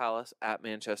Crystal Palace, at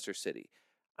Manchester City.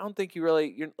 I don't think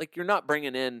you're not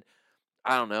bringing in,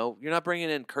 I don't know, you're not bringing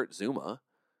in Kurt Zuma.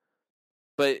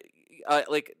 But,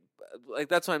 like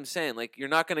that's what I'm saying. Like, you're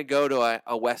not going to go to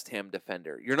a West Ham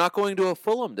defender. You're not going to a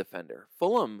Fulham defender.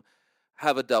 Fulham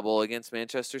have a double against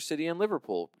Manchester City and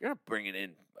Liverpool. You're not bringing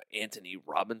in Anthony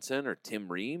Robinson or Tim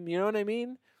Ream. You know what I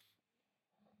mean?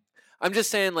 I'm just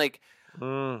saying, like,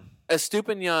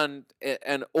 Estupinian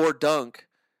or Dunk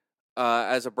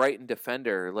as a Brighton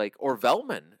defender, like, or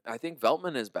Veltman. I think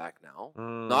Veltman is back now.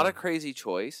 Not a crazy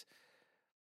choice.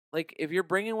 Like, if you're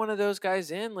bringing one of those guys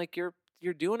in, like, you're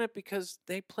doing it because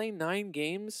they play 9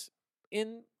 games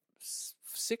in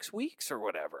 6 weeks or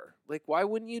whatever. Like, why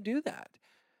wouldn't you do that?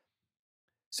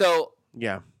 So,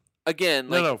 yeah, again,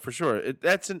 like, no, for sure. It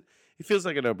feels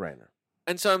like a no-brainer.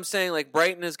 And so I'm saying, like,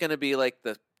 Brighton is going to be like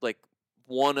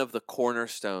one of the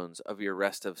cornerstones of your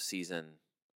rest of season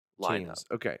lineup. Teams.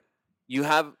 Okay. You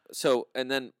have and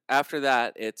then after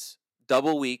that, it's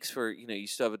double weeks for you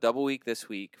still have a double week this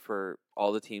week for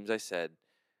all the teams I said.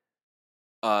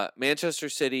 Manchester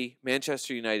City,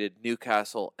 Manchester United,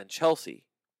 Newcastle, and Chelsea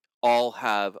all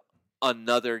have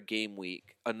another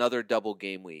double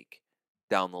game week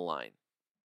down the line.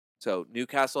 So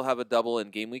Newcastle have a double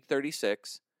in game week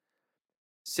 36.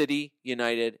 City,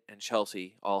 United, and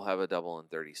Chelsea all have a double in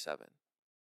 37.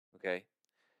 Okay?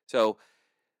 So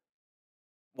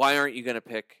why aren't you going to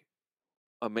pick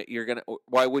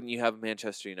why wouldn't you have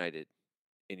Manchester United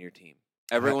in your team?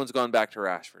 Everyone's gone back to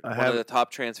Rashford. One of the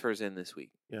top transfers in this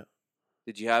week. Yeah.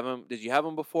 Did you have him? Did you have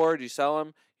him before? Did you sell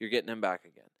him? You're getting him back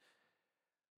again.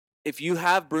 If you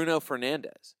have Bruno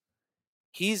Fernandes,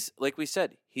 he's, like we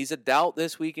said, he's a doubt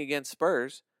this week against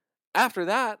Spurs. After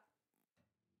that,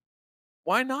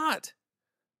 why not?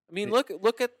 I mean, look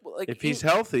at, like, if he's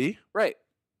healthy, right?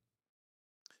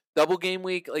 Double game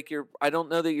week, like, I don't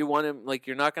know that you want him. Like,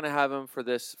 you're not going to have him for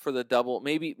the double.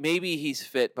 Maybe he's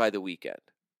fit by the weekend.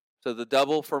 So the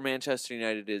double for Manchester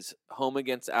United is home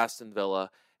against Aston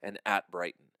Villa and at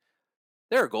Brighton.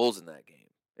 There are goals in that game,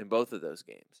 in both of those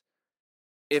games.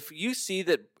 If you see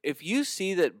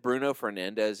that Bruno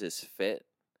Fernandes is fit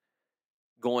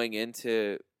going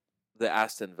into the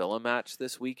Aston Villa match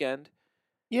this weekend,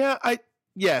 yeah, I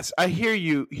hear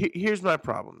you. Here's my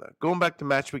problem though. Going back to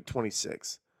match week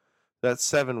 26, that's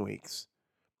 7 weeks.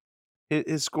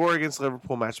 His score against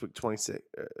Liverpool match week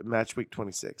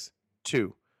 26,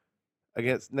 2.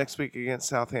 Against next week against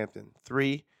Southampton,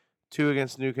 3, 2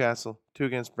 against Newcastle, 2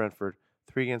 against Brentford,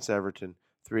 3 against Everton,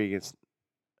 3 against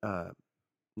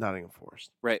Nottingham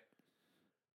Forest. right?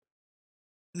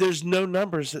 there's no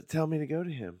numbers that tell me to go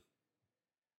to him.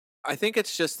 I think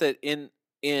it's just that in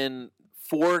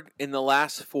the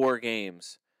last 4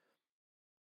 games,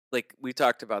 like we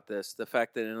talked about this, the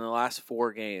fact that in the last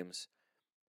 4 games,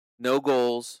 no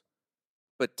goals,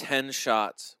 but 10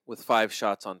 shots with 5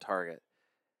 shots on target.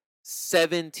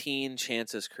 17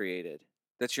 chances created.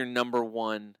 That's your number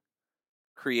one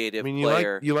creative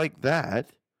player. You like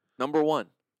that. Number one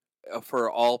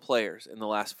for all players in the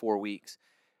last 4 weeks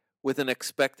with an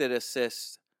expected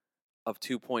assist of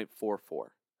 2.44.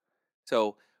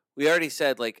 So we already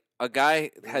said, like, a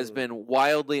guy has been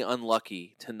wildly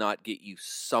unlucky to not get you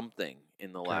something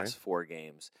in the last 4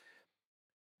 games.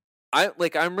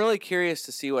 I'm really curious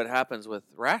to see what happens with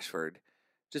Rashford,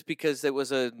 just because it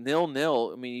was a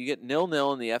 0-0. I mean, you get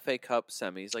 0-0 in the FA Cup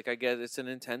semis. Like, I get it's an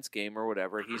intense game or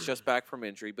whatever. He's just back from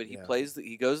injury, but he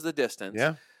he goes the distance.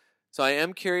 Yeah. So I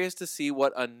am curious to see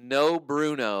what a no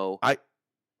Bruno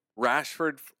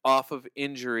Rashford off of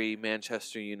injury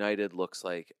Manchester United looks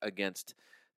like against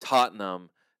Tottenham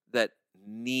that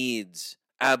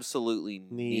absolutely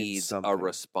needs a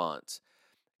response.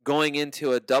 Going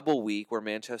into a double week where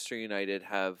Manchester United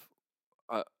have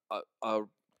a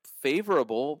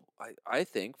favorable, I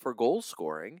think, for goal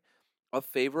scoring, a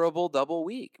favorable double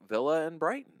week, Villa and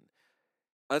Brighton.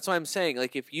 That's why I'm saying,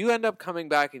 like, if you end up coming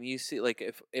back and you see, like,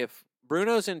 if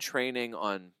Bruno's in training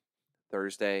on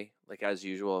Thursday, like as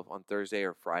usual on Thursday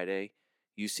or Friday,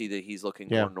 you see that he's looking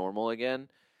more normal again.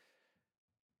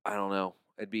 I don't know.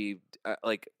 It'd be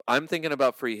like, I'm thinking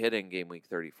about free hitting game week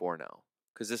 34 now,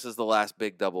 because this is the last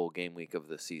big double game week of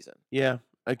the season. Yeah,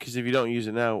 because if you don't use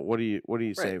it now, what are you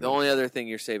saving? The only other thing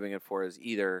you're saving it for is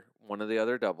either one of the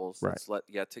other doubles that's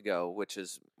yet to go, which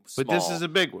is small. But this is a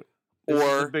big one. This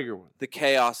is a bigger one. The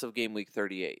chaos of game week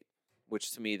 38,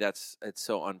 which to me it's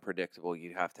so unpredictable.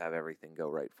 You have to have everything go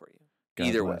right for you. God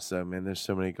Either way, so man, there's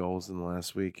so many goals in the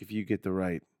last week. If you get the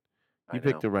right,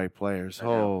 pick the right players.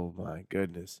 Oh my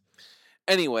goodness.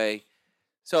 Anyway,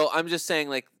 so I'm just saying,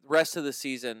 like, rest of the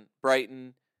season,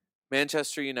 Brighton,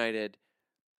 Manchester United,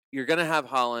 you're going to have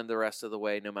Haaland the rest of the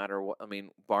way, no matter what. I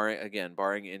mean,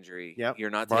 barring injury. Yep.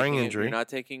 You're not You're not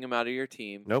taking him out of your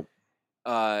team. Nope.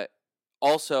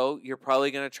 Also, you're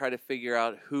probably going to try to figure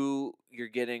out who you're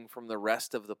getting from the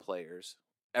rest of the players.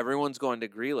 Everyone's going to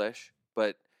Grealish,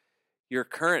 but your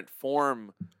current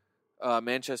form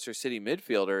Manchester City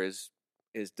midfielder is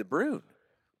De Bruyne.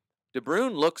 De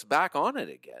Bruyne looks back on it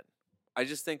again. I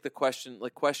just think the question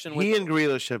with he and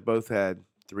Grealish have both had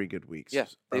 3 good weeks. Yeah,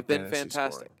 they've been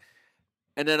fantastic. Scoring.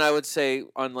 And then I would say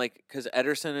because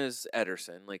Ederson is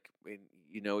Ederson, like,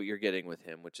 you know what you're getting with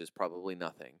him, which is probably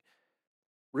nothing.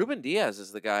 Ruben Diaz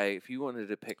is the guy. If you wanted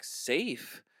to pick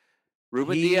safe,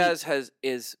 Diaz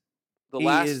is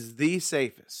the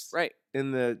safest, right,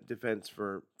 in the defense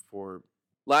for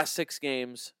last 6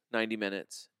 games, 90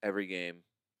 minutes every game.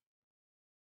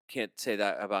 Can't say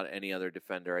that about any other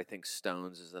defender. I think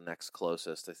Stones is the next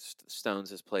closest. Stones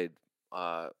has played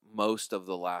most of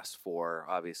the last 4.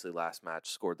 Obviously, last match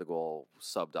scored the goal,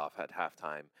 subbed off at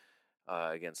halftime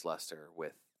against Leicester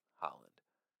with Haaland.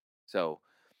 So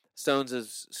Stones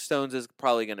is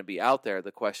probably going to be out there.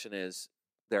 The question is,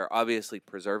 they're obviously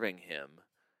preserving him.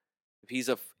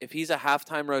 If he's a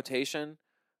halftime rotation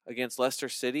against Leicester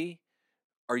City,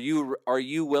 are you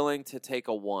willing to take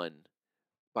a 1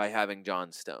 by having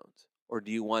John Stones, or do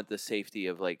you want the safety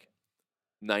of like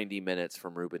 90 minutes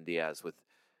from Ruben Diaz with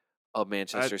a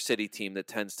Manchester City team that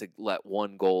tends to let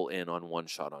 1 goal in on 1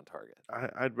 shot on target?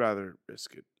 I'd rather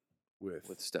risk it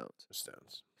with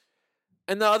Stones.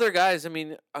 And the other guys, I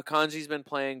mean, Akanji's been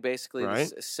playing basically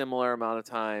a similar amount of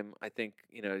time. I think,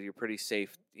 you're pretty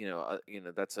safe. You're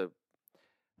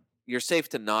safe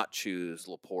to not choose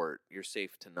Laporte. You're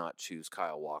safe to not choose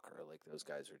Kyle Walker. Like, those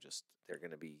guys are they're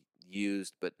going to be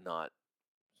used, but not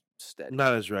steady.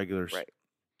 Not as regulars. Right.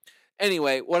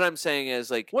 Anyway, what I'm saying is,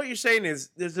 like, what you're saying is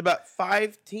there's about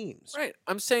 5 teams. Right.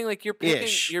 I'm saying, like,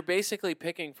 you're basically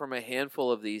picking from a handful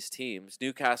of these teams.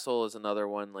 Newcastle is another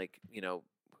one. Like,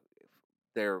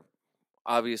 they're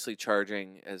obviously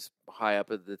charging as high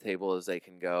up at the table as they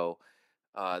can go.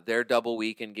 Their double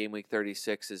week in game week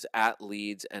 36 is at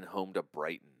Leeds and home to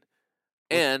Brighton.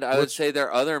 And I would say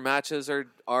their other matches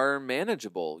are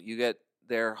manageable.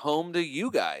 They're home to you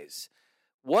guys.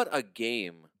 What a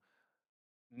game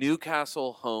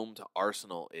Newcastle home to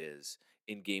Arsenal is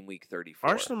in game week 34.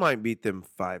 Arsenal might beat them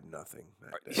 5-0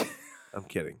 that day. I'm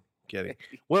kidding.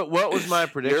 What was my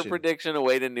prediction? Your prediction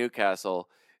away to Newcastle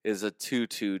is a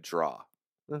 2-2 draw.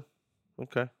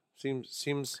 Okay.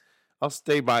 Seems I'll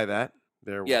stay by that.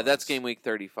 That's game week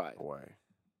 35. Away.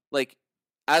 Like,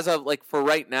 as of, like, for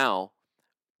right now,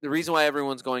 the reason why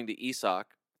everyone's going to Isak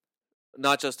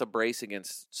not just a brace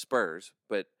against Spurs,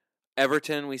 but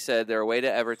Everton, we said they're away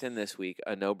to Everton this week,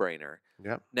 a no-brainer.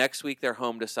 Yep. Next week, they're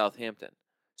home to Southampton.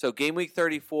 So game week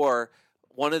 34,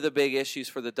 one of the big issues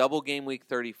for the double game week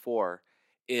 34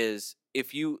 is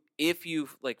if you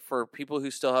like, for people who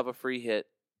still have a free hit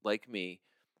like me,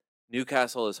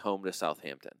 Newcastle is home to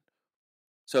Southampton.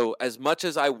 So as much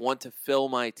as I want to fill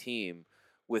my team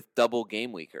with double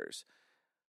game weekers,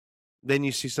 Then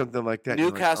you see something like that. and you're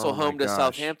like, Newcastle oh my home to gosh.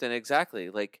 Southampton, exactly.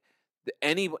 Like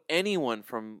anyone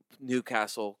from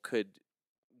Newcastle could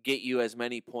get you as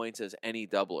many points as any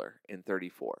doubler in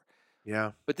 34.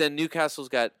 Yeah. But then Newcastle's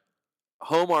got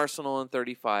home Arsenal in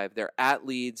 35. They're at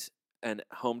Leeds and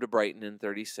home to Brighton in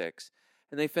 36.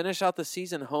 And they finish out the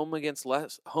season home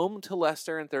to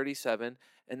Leicester in 37,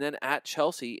 and then at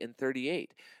Chelsea in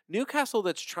 38. Newcastle,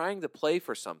 that's trying to play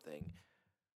for something,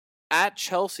 at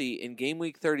Chelsea in game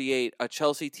week 38, a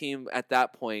Chelsea team at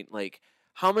that point, like,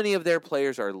 how many of their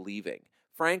players are leaving?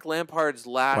 Frank Lampard's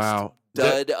last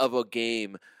dud of a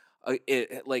game,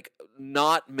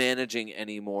 not managing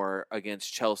anymore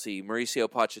against Chelsea. Mauricio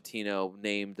Pochettino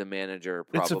named the manager.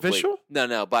 Probably. It's official?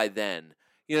 No. By then,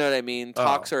 you know what I mean.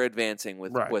 Talks are advancing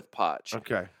with Poch.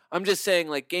 Okay. I'm just saying,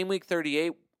 like, game week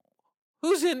 38.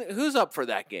 Who's up for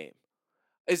that game?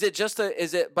 Is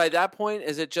it by that point?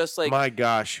 Is it just like, my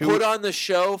gosh, put on the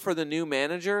show for the new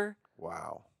manager?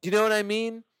 Wow. Do you know what I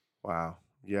mean? Wow.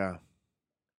 Yeah.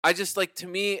 I just, like, to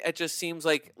me, it just seems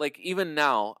like even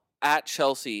now at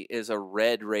Chelsea is a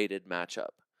red rated matchup.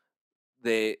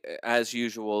 They, as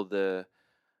usual, the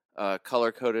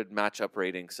color coded matchup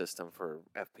rating system for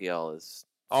FPL is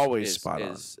Always spot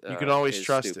on. You can always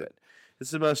trust stupid. it.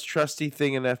 It's the most trusty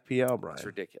thing in FPL, Brian. It's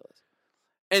ridiculous.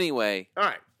 Anyway, All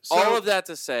right. So, all of that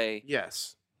to say,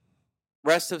 yes.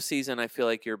 rest of season, I feel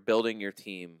like you're building your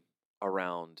team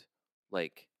around,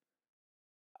 like,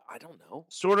 I don't know.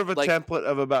 Sort of a like, template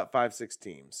of about 5-6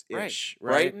 teams ish,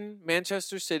 right? Brighton,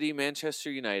 Manchester City,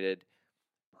 Manchester United,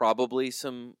 probably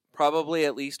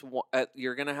at least one,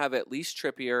 you're going to have at least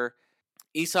Trippier.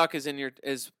 Isak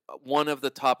is one of the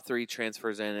top 3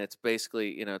 transfers in. It's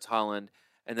basically, it's Holland,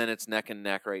 and then it's neck and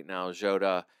neck right now.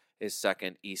 Jota is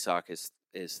second, Isak is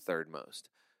third most.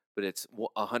 But it's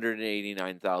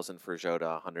 189,000 for Jota,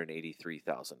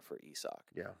 183,000 for Isak.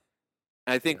 Yeah.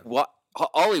 And I think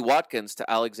Ollie Watkins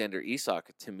to Alexander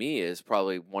Isak, to me, is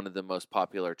probably one of the most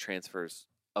popular transfers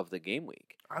of the game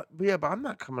week. But I'm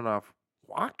not coming off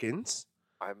Watkins.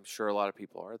 I'm sure a lot of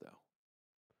people are, though.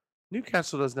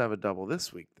 Newcastle doesn't have a double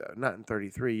this week, though. Not in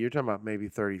 33. You're talking about maybe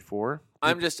 34.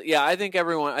 I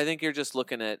think you're just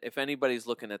looking at, if anybody's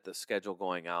looking at the schedule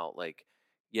going out, like,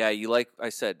 yeah, like I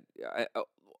said,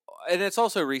 and it's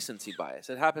also recency bias.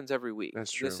 It happens every week.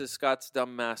 That's true. This is Scott's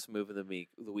dumbass move of the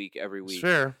week every week. It's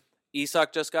fair.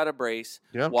 Isak just got a brace.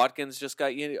 Yep. Watkins just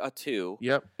got a 2.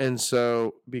 Yep. And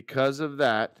so because of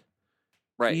that,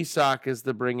 right, Isak is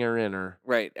the bringer-inner.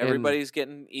 Right. Everybody's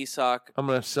getting Isak. I'm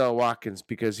going to sell Watkins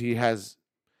because he has.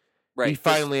 Right. He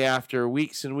finally, after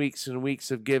weeks and weeks and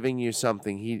weeks of giving you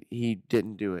something, he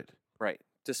didn't do it. Right.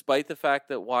 Despite the fact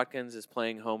that Watkins is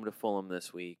playing home to Fulham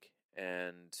this week,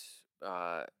 and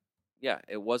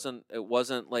it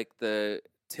wasn't like the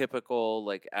typical,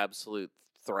 like, absolute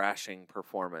thrashing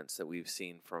performance that we've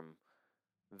seen from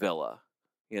Villa.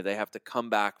 They have to come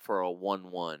back for a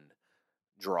 1-1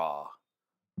 draw.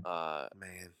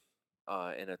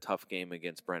 In a tough game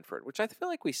against Brentford, which I feel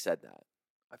like we said that.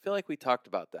 I feel like we talked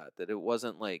about that it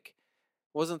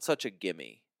wasn't such a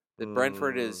gimme. That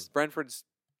Brentford's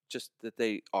just that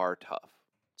they are tough.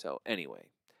 So anyway,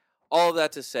 all of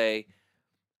that to say,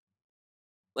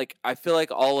 like, I feel like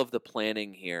all of the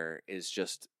planning here is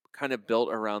just kind of built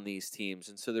around these teams.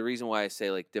 And so the reason why I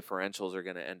say, like, differentials are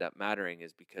going to end up mattering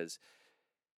is because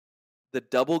the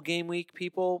double game week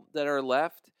people that are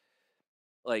left,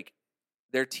 like,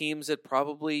 they're teams that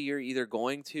probably you're either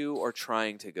going to or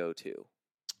trying to go to.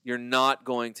 You're not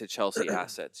going to Chelsea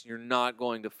assets. You're not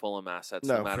going to Fulham assets,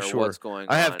 no matter what's going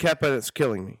on. I have Kepa that's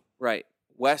killing me. Right.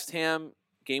 West Ham,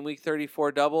 game week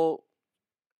 34 double.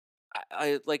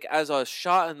 I like, as a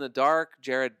shot in the dark,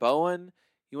 Jared Bowen,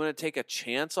 you want to take a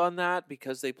chance on that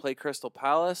because they play Crystal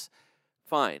Palace?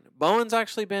 Fine. Bowen's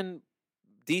actually been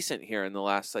decent here in the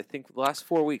last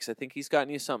 4 weeks. I think he's gotten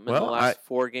you something in the last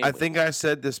 4 games. I think I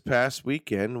said this past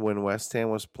weekend when West Ham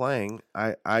was playing,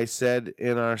 I said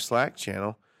in our Slack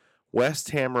channel,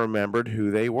 West Ham remembered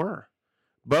who they were.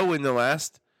 Bowen, the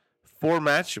last 4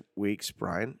 match weeks,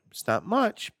 Brian, it's not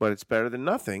much, but it's better than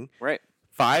nothing. Right.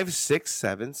 5, 6,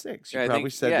 7, 6. You probably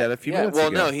said that a few minutes ago.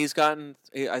 Well, no, he's gotten,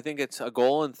 I think it's a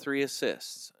goal and 3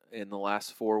 assists in the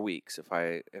last 4 weeks, if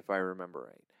I remember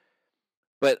right.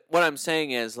 But what I'm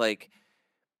saying is, like,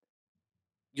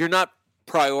 you're not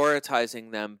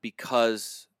prioritizing them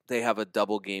because they have a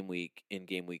double game week in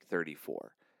game week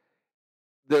 34.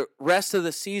 The rest of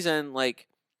the season, like,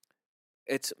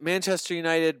 it's Manchester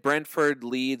United, Brentford,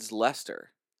 Leeds,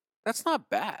 Leicester. That's not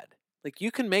bad. Like,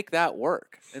 you can make that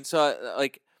work. And so,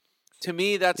 like, to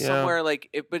me, that's somewhere like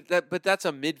it. But that's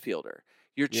a midfielder.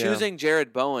 You're choosing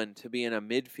Jared Bowen to be in a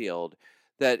midfield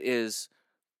that is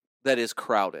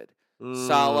crowded.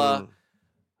 Salah,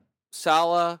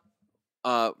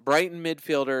 Brighton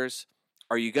midfielders.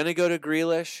 Are you going to go to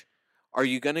Grealish? Are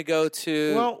you going to go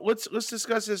to? Well, let's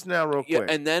discuss this now real quick.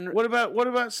 And then what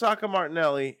about Saka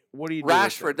Martinelli? What do you do with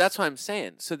Rashford? them? That's what I'm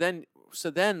saying. So then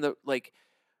the like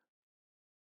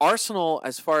Arsenal,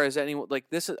 as far as anyone like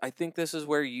this is, I think this is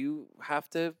where you have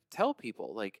to tell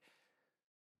people like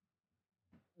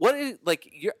what is like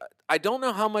you're. I don't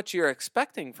know how much you're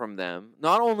expecting from them.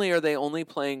 Not only are they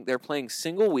they're playing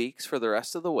single weeks for the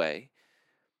rest of the way.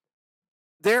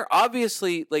 They're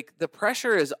obviously like the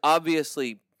pressure is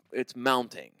obviously it's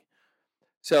mounting.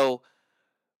 So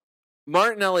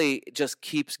Martinelli just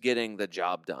keeps getting the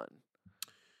job done.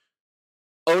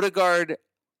 Odegaard,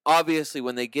 obviously,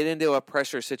 when they get into a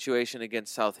pressure situation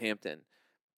against Southampton,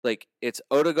 like it's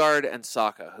Odegaard and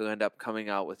Saka who end up coming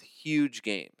out with huge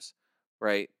games,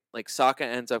 right? Like Saka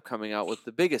ends up coming out with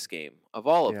the biggest game of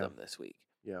all of them this week.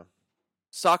 Yeah.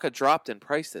 Saka dropped in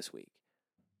price this week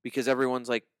because everyone's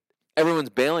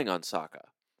bailing on Saka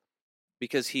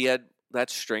because he had that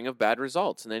string of bad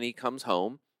results, and then he comes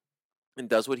home and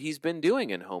does what he's been doing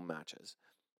in home matches.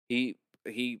 I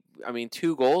mean,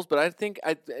 2 goals, but I think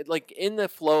like in the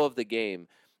flow of the game,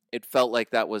 it felt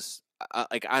like that was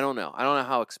like I don't know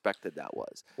how expected that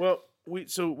was. Well,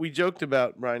 we joked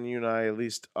about, Brian, you and I, at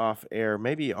least off air,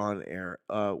 maybe on air,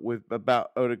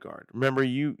 about Odegaard. Remember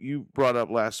you brought up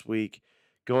last week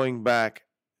going back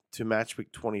to match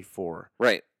week 24.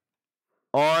 Right.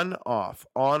 On, off,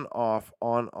 on, off,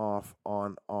 on, off,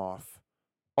 on, off,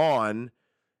 on.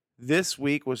 This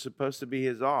week was supposed to be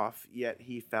his off, yet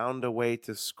he found a way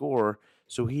to score,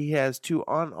 so he has 2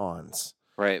 on-ons.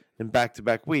 Right. In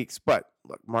back-to-back weeks. But,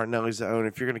 look, Martinelli's the owner.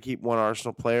 If you're going to keep one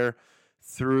Arsenal player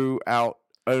throughout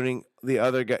owning the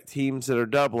other teams that are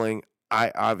doubling,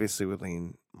 I obviously would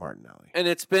lean Martinelli. And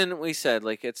it's been, we said,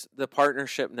 like, it's the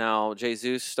partnership now,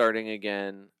 Jesus starting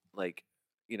again, like,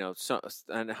 you know,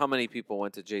 and how many people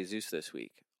went to Jesus this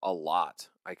week? A lot,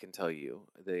 I can tell you.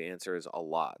 The answer is a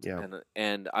lot. Yeah.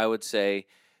 And I would say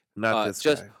not this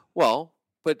just guy. Well,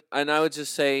 and I would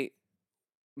just say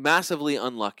massively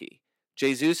unlucky.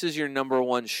 Jesus is your number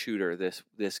 1 shooter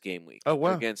this game week. Oh,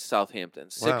 wow. Against Southampton.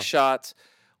 6 shots,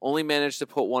 only managed to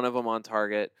put 1 of them on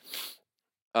target.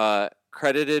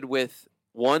 Credited with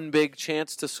 1 big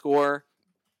chance to score.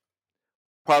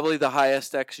 Probably the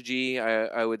highest XG,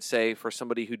 I would say, for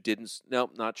somebody who didn't.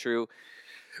 Nope, not true.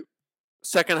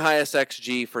 Second highest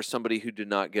XG for somebody who did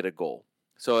not get a goal.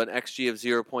 So an XG of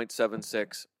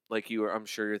 0.76, like I'm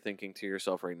sure you're thinking to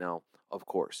yourself right now, of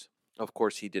course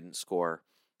he didn't score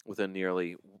with a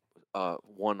nearly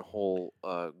 1 whole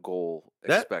goal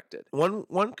expected.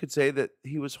 One could say that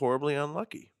he was horribly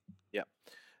unlucky. Yeah.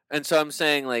 And so I'm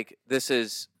saying, like, this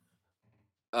is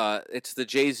it's the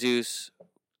Jesus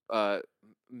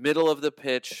middle of the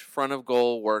pitch, front of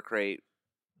goal work rate,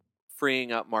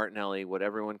 freeing up Martinelli, what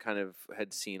everyone kind of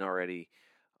had seen already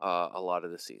a lot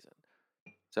of the season.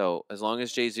 So as long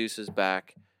as Jesus is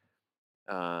back,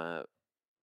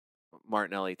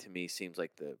 Martinelli to me seems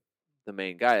like the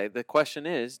main guy. The question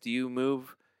is, do you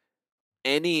move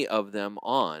any of them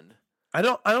on? I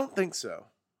don't think so.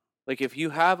 Like if you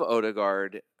have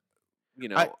Odegaard, you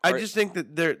know, I just think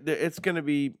that it's going to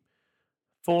be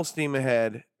full steam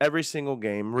ahead every single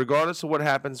game, regardless of what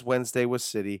happens Wednesday with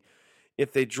City.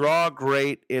 If they draw,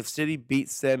 great. If City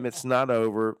beats them, it's not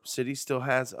over. City still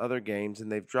has other games,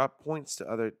 and they've dropped points to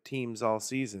other teams all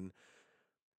season.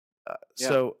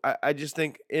 So I just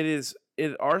think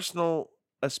Arsenal,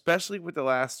 especially with the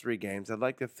last 3 games, I'd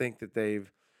like to think that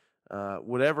they've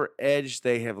whatever edge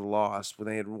they have lost when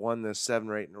they had won the 7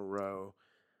 or 8 in a row.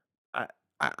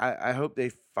 I hope they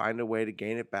find a way to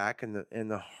gain it back in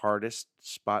the hardest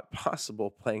spot possible,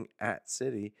 playing at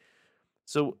City.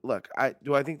 So look,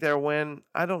 do I think they'll win?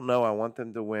 I don't know. I want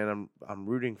them to win. I'm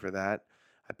rooting for that.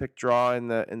 I picked draw in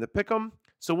the pick'em,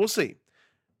 so we'll see.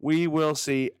 We will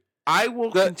see. I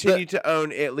will continue to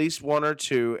own at least 1 or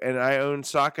 2, and I own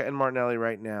Saka and Martinelli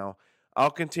right now.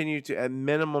 I'll continue to, at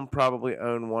minimum, probably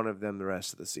own one of them the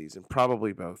rest of the season.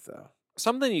 Probably both, though.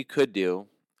 Something you could do.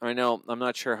 I know I'm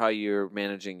not sure how you're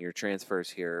managing your transfers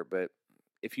here, but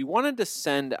if you wanted to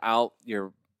send out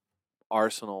your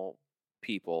Arsenal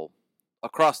people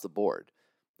across the board,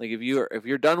 Like if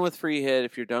you're done with free hit,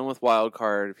 if you're done with wild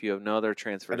card, if you have no other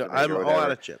transfers, to make I'm or all whatever,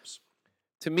 out of chips.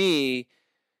 to me,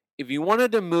 if you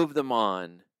wanted to move them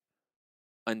on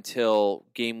until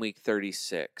game week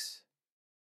 36,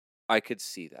 I could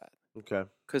see that. Okay.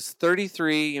 Because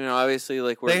 33, obviously,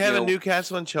 like They have a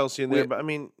Newcastle and Chelsea in there, but I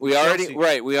mean, we Chelsea,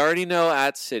 already know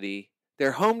at City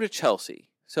they're home to Chelsea,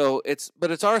 so it's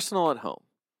Arsenal at home.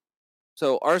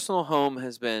 So Arsenal home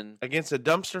has been against a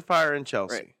dumpster fire in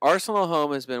Chelsea. right. Arsenal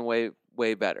home has been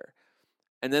way better,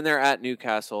 and then they're at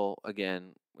Newcastle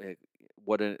again.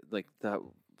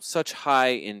 Such high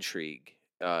intrigue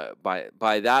by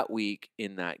that week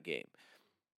in that game.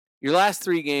 Your last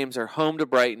 3 games are home to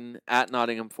Brighton, at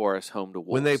Nottingham Forest, home to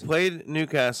Wolves. When they played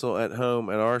Newcastle at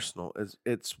home at Arsenal,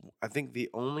 it's I think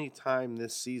the only time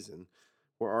this season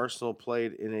where Arsenal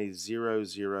played in a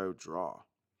 0-0 draw.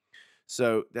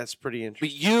 So that's pretty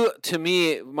interesting. But to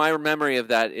me, my memory of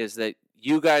that is that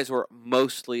you guys were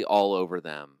mostly all over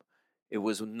them. It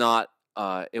was not.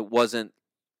 It wasn't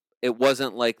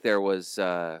like there was.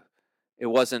 It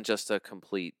wasn't just a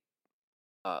complete.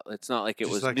 It's not like it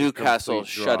Just was like a Newcastle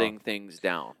complete draw. shutting things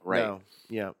down, right? No,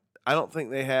 yeah. I don't think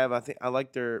they have. I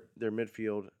like their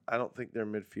midfield. I don't think their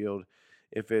midfield.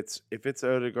 If it's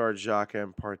Odegaard, Xhaka,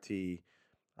 and Partey,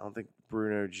 I don't think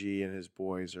Bruno G and his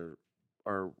boys are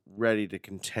ready to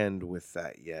contend with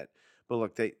that yet. But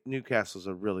look, Newcastle's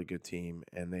a really good team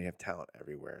and they have talent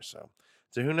everywhere. So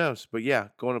who knows? But yeah,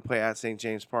 going to play at St.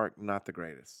 James Park, not the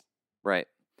greatest. Right.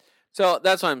 So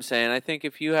that's what I'm saying. I think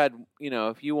if you had,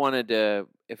 if you wanted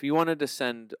to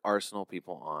send Arsenal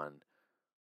people on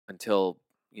until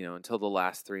the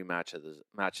last 3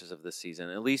 matches of the season,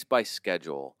 at least by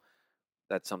schedule,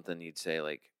 that's something you'd say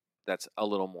like that's a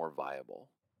little more viable.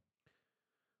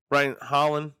 Brian,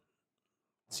 Holland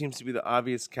seems to be the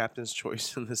obvious captain's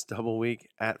choice in this double week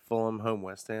at Fulham, home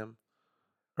West Ham.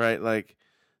 Right? Like,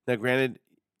 now granted,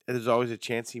 there's always a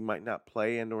chance he might not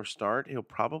play and or start. He'll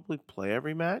probably play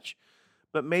every match,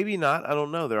 but maybe not. I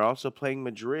don't know. They're also playing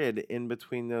Madrid in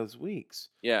between those weeks.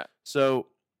 Yeah. So,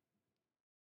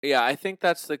 yeah, I think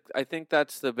that's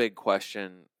the big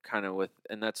question kind of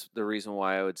and that's the reason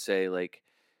why I would say like,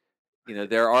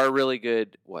 there are really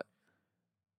good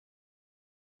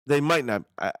they might not.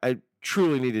 I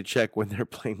truly need to check when they're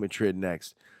playing Madrid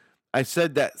next. I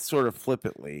said that sort of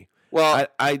flippantly. Well,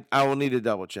 I will need to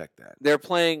double check that. They're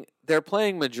playing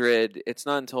Madrid. It's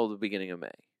not until the beginning of May.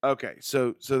 Okay,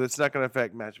 so that's not going to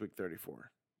affect match week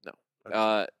 34. No.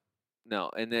 Okay.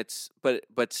 No, and it's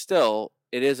but still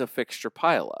it is a fixture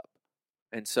pileup.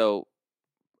 And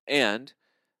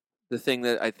the thing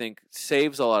that I think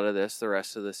saves a lot of this the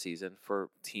rest of the season for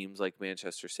teams like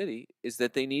Manchester City is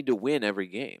that they need to win every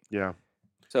game. Yeah.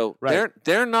 So right.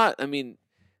 they're not, I mean,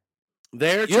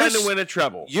 they're trying to win a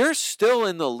treble. You're still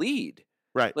in the lead.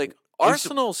 Right. Like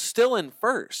Arsenal's still in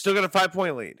first. Still got a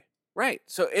 5-point lead. Right.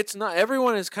 So it's not,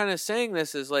 everyone is kind of saying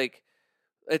this is like,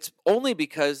 it's only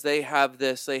because they have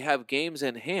games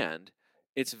in hand.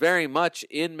 It's very much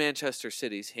in Manchester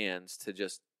City's hands to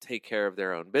just take care of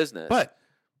their own business. But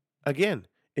again,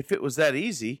 if it was that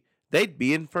easy, they'd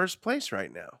be in first place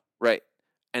right now. Right.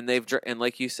 And and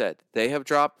like you said, they have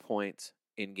dropped points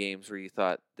in games where you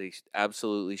thought they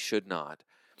absolutely should not.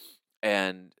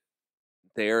 And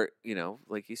they're,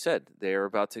 like you said, they're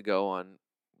about to go on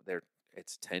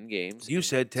it's 10 games. You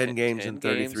said 10 games in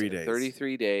 33 days.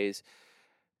 33 days.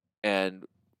 And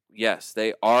yes,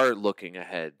 they are looking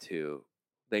ahead to,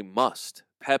 they must.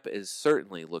 Pep is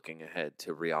certainly looking ahead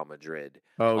to Real Madrid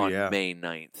on May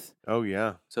 9th. Oh,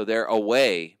 yeah. So they're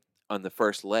away on the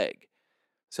first leg.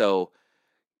 So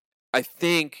I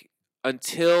think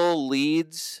until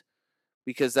Leeds,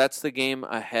 because that's the game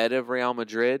ahead of Real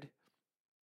Madrid,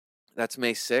 that's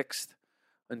May 6th.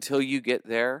 Until you get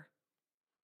there,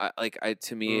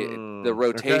 to me, the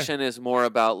rotation is more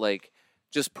about like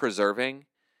just preserving.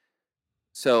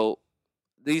 So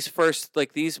these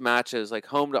these matches, like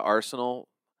home to Arsenal,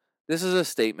 this is a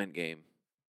statement game.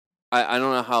 I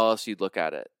don't know how else you'd look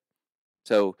at it.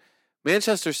 So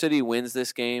Manchester City wins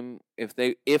this game if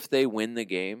they win the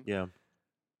game. Yeah.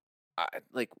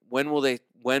 When will they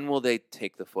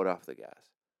take the foot off the gas?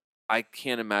 I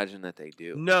can't imagine that they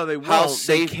do. No, they won't.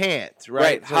 They can't,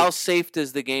 right? How safe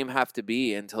does the game have to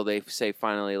be until they say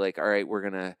finally, like, all right, we're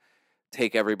gonna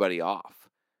take everybody off?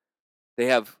 They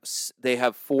have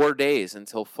 4 days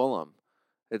until Fulham.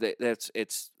 It's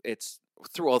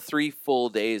 3 full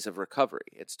days of recovery.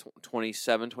 It's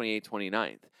 27, 28,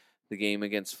 29th. The game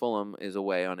against Fulham is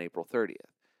away on April 30th.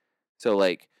 So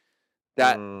you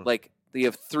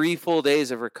have 3 full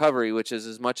days of recovery, which is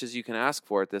as much as you can ask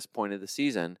for at this point of the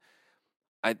season.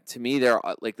 To me,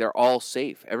 they're all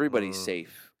safe. Everybody's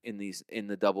safe in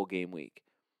the double game week.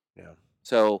 Yeah.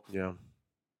 So Yeah.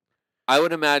 I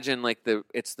would imagine like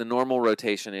it's the normal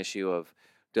rotation issue of,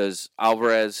 does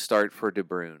Alvarez start for De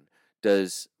Bruyne?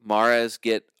 Does Mahrez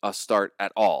get a start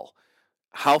at all?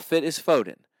 How fit is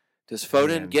Foden? Does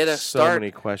Foden Man, get a so start?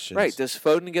 many questions. Right. Does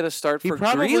Foden get a start He for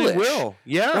probably Grealish? will.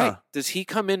 Yeah. Right. Does he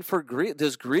come in for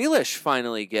Does Grealish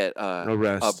finally get A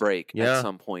rest. a break Yeah. at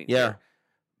some point? Yeah.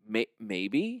 Here?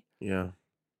 Maybe. Yeah.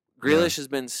 Grealish has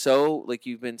been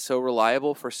you've been so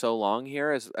reliable for so long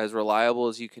here, as reliable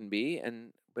as you can be,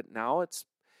 but now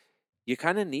you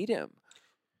kind of need him.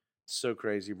 So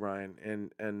crazy, Brian,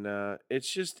 and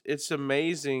it's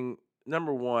amazing.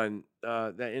 Number one,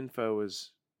 that info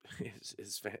is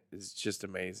is just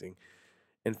amazing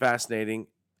and fascinating.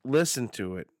 Listen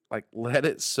to it, like let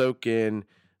it soak in.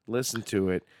 Listen to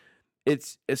it.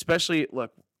 It's especially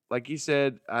look, like you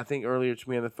said, I think earlier to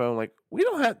me on the phone, like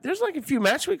there's like a few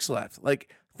match weeks left.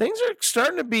 Like things are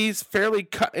starting to be fairly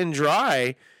cut and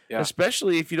dry,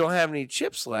 especially if you don't have any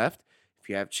chips left. If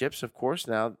you have chips, of course,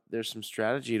 now there's some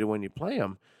strategy to when you play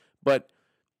them. But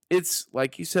it's,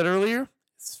 like you said earlier,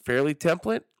 it's fairly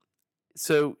template.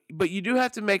 So, but you do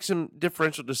have to make some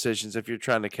differential decisions if you're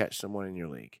trying to catch someone in your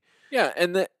league. Yeah,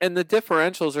 and the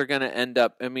differentials are going to end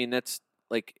up, I mean, that's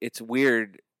like, it's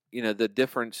weird, the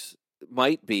difference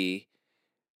might be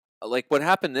like what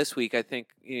happened this week. I think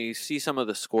you see some of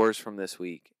the scores from this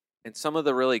week, and some of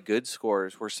the really good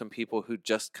scores were some people who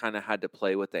just kind of had to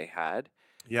play what they had.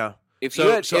 Yeah.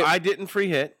 So I didn't free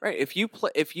hit. Right. If you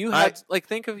had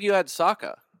think if you had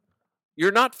Saka,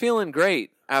 you're not feeling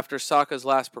great after Saka's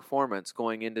last performance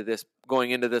going into this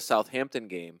Southampton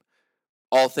game.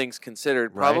 All things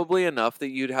considered, probably enough that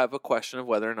you'd have a question of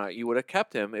whether or not you would have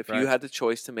kept him if you had the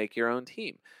choice to make your own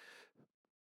team.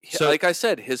 So, like I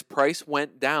said, his price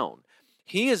went down.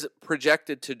 He is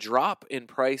projected to drop in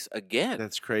price again.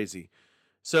 That's crazy.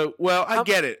 So, well, I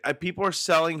get it. People are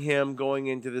selling him going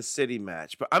into the City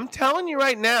match. But I'm telling you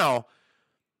right now,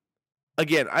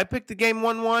 again, I picked the game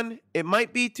 1-1. It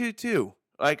might be 2-2.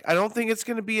 Like, I don't think it's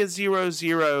going to be a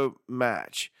 0-0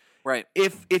 match. Right.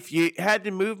 If you had to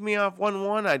move me off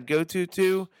 1-1, I'd go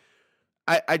 2-2.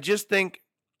 I just think,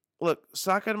 look,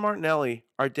 Saka and Martinelli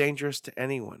are dangerous to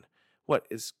anyone. What,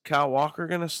 is Kyle Walker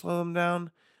going to slow them down?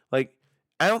 Like,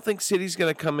 I don't think City's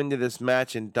going to come into this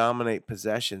match and dominate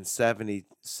possession 70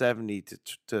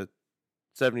 to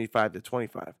 75 to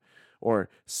 25 or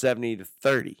 70 to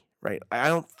 30, right? I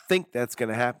don't think that's going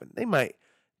to happen. They might.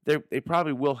 They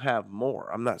probably will have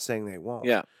more. I'm not saying they won't.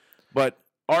 Yeah. But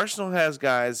Arsenal has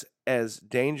guys as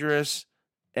dangerous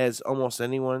as almost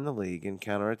anyone in the league in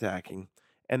counterattacking,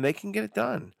 and they can get it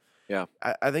done. Yeah.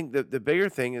 I think the bigger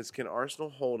thing is, can Arsenal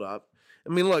hold up? I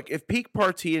mean, look, if Peak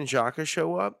Partey and Xhaka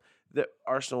show up, that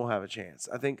Arsenal will have a chance.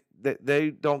 I think that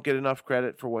they don't get enough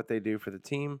credit for what they do for the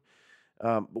team.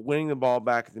 But winning the ball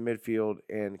back in the midfield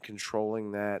and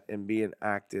controlling that and being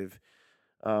active,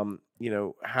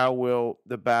 how will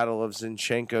the battle of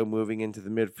Zinchenko moving into the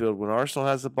midfield when Arsenal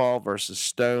has the ball versus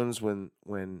Stones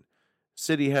when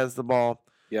City has the ball?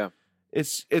 Yeah.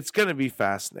 It's going to be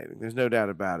fascinating. There's no doubt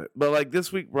about it. But like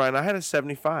this week, Brian, I had a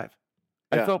 75.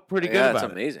 I felt pretty good about it.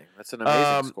 That's amazing. That's an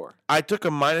amazing score. I took a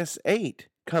 -8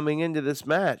 coming into this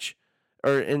match,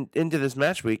 or into this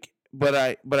match week, but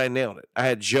I nailed it. I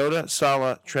had Jota,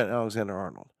 Salah, Trent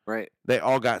Alexander-Arnold. Right. They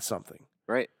all got something.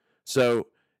 Right. So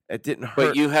it didn't hurt.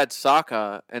 But you had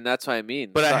Saka, and that's what I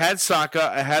mean. But I had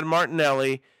Saka, I had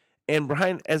Martinelli, and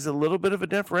Brian, as a little bit of a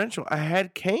differential, I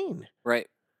had Kane. Right.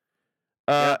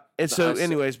 And so,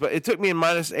 anyways, but it took me a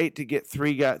 -8 to get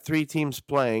three teams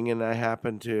playing, and I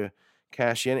happened to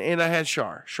cash in, and I had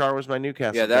Shar. Shar was my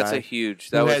Newcastle. Yeah, that's guy, a huge.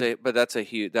 That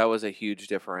was a huge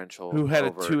differential. Who had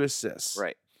over, 2 assists?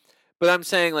 Right. But I'm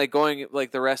saying, like, going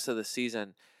like the rest of the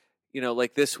season,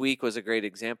 like this week was a great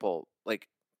example. Like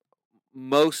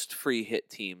most free hit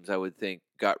teams, I would think,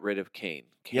 got rid of Kane.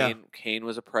 Kane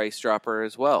was a price dropper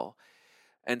as well,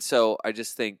 and so I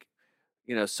just think,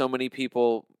 so many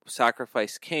people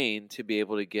sacrificed Kane to be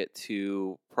able to get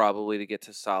to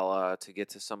Salah, to get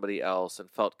to somebody else, and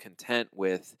felt content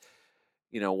with,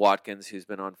 Watkins, who's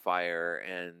been on fire,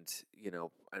 and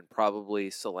probably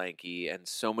Solanke, and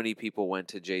so many people went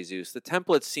to Jesus. The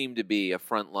template seemed to be a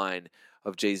front line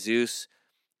of Jesus,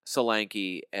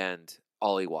 Solanke, and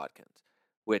Ollie Watkins,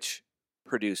 which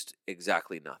produced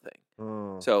exactly nothing.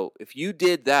 So if you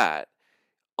did that,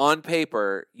 on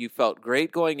paper, you felt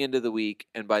great going into the week,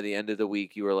 and by the end of the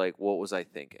week, you were like, what was I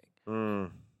thinking?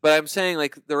 But I'm saying,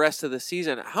 like, the rest of the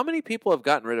season, how many people have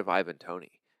gotten rid of Ivan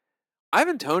Toney?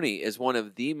 Ivan Toney is one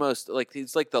of the most, like,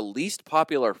 he's like the least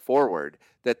popular forward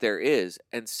that there is,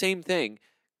 and same thing,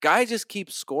 guy just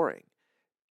keeps scoring.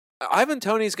 Ivan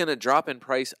Toney's going to drop in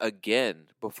price again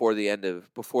before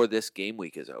this game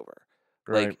week is over.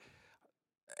 Right. Like,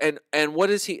 and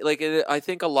what is he like? I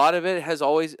think a lot of it has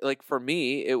always, like, for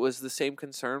me, it was the same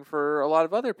concern for a lot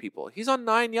of other people. He's on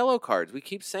 9 yellow cards. We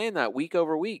keep saying that week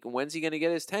over week. And when's he going to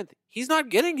get his 10th? He's not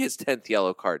getting his 10th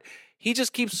yellow card. He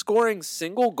just keeps scoring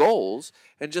single goals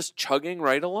and just chugging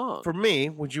right along. For me,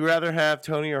 would you rather have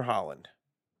Tony or Holland?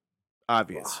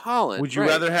 Obvious. Holland. Would you right.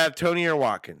 rather have Tony or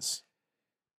Watkins?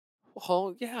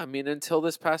 Well, yeah. I mean, until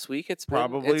this past week, it's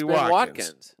Probably been Watkins.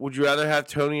 Watkins. Would you rather have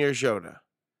Tony or Jota?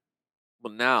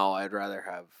 Well, now I'd rather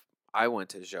have. I went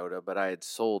to Jota, but I had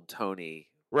sold Tony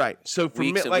Right. So for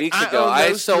weeks me, and like, weeks I ago. own I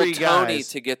those sold three Tony guys.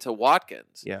 to get to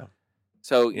Watkins. Yeah.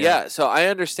 So Yeah. so I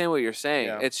understand what you're saying.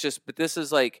 Yeah. It's just, but this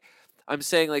is like, I'm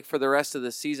saying, like, for the rest of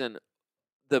the season,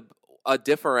 a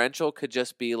differential could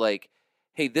just be like,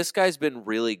 hey, this guy's been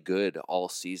really good all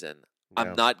season. Yeah.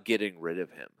 I'm not getting rid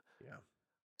of him. Yeah.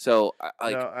 So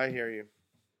No, I hear you.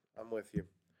 I'm with you.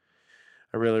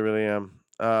 I really, really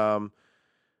am.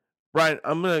 Brian,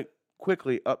 I'm gonna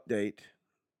quickly update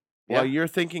while you're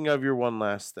thinking of your one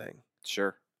last thing.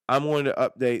 Sure. I'm going to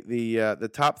update the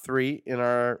top 3 in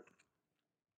our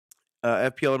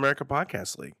FPL America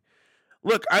Podcast League.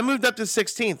 Look, I moved up to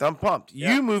 16th. I'm pumped.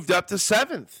 Yeah. You moved up to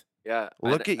 7th. Yeah.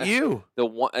 Look at you. The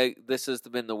one. This has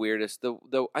been the weirdest.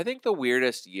 I think the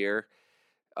weirdest year,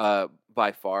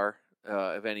 by far,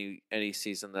 of any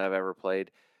season that I've ever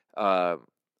played.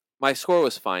 My score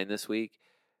was fine this week.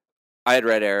 I had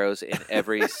red arrows in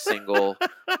every single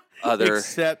other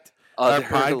Except our other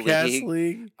podcast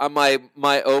league. league.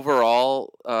 My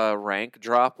overall rank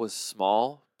drop was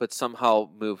small, but somehow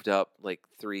moved up like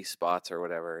 3 spots or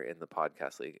whatever in the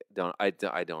podcast league. I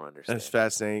don't understand. That's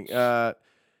fascinating.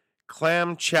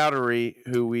 Clam Chowdery,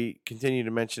 who we continue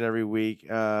to mention every week,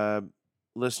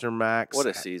 listener Max. What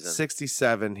a season.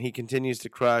 67. He continues to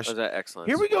crush. Was that excellent?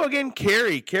 Here we go again,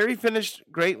 Carrie. Carrie finished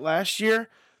great last year.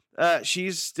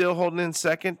 She's still holding in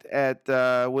second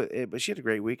but she had a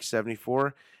great week,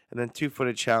 74. And then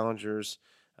 2-footed challengers,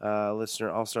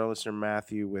 all-star listener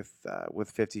Matthew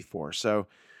with 54. So,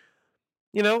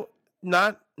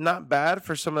 not bad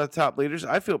for some of the top leaders.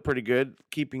 I feel pretty good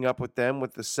keeping up with them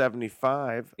with the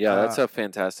 75. Yeah, that's a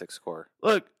fantastic score.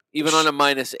 Look, Even on a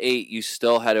 -8, you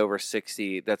still had over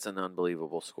 60. That's an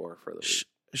unbelievable score for the week.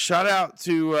 Shout out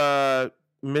to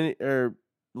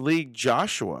League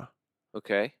Joshua.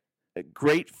 Okay.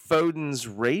 Great Foden's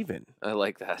Raven. I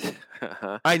like that.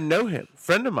 I know him.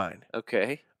 Friend of mine.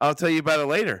 Okay. I'll tell you about it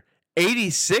later.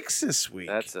 86 this week.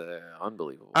 That's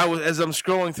unbelievable. As I'm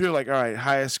scrolling through, like, all right,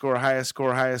 highest score.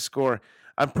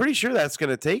 I'm pretty sure that's going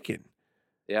to take it.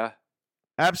 Yeah.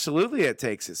 Absolutely, it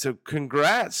takes it. So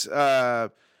congrats,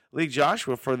 League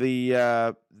Joshua, for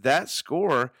the that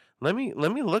score. Let me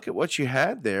look at what you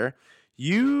had there.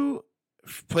 You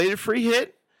played a free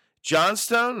hit.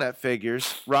 Johnstone, that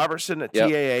figures. Robertson at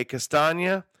TAA.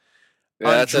 Castagna.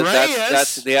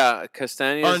 Andreas.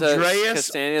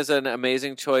 Castanya's an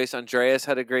amazing choice. Andreas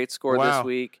had a great score this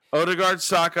week. Odegaard,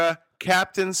 Saka,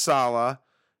 Captain Salah,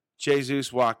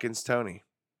 Jesus, Watkins, Tony.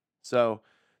 So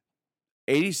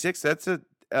 86, that's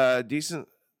a decent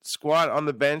squad. On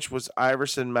the bench was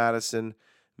Iverson, Madison,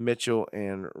 Mitchell,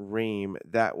 and Ream.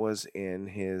 That was in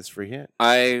his free hit.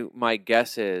 My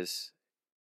guess is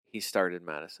he started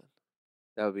Madison.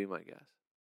 That would be my guess.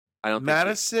 I don't.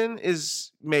 Madison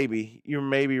is maybe. You're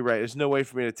maybe right. There's no way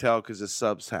for me to tell because the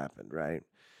subs happened, right?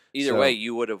 Either way,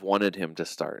 you would have wanted him to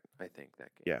start. I think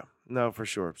that game. Yeah, no, for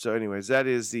sure. So, anyways, that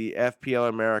is the FPL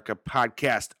America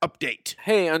podcast update.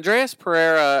 Hey, Andreas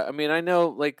Pereira. I mean, I know,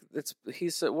 like,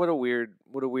 he's what a weird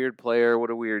player. What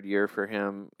a weird year for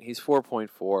him. He's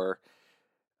 4.4.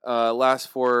 Last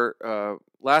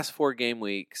four game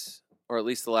weeks, or at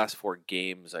least the last 4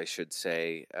 games, I should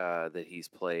say, that he's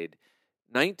played.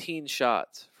 19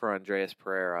 shots for Andreas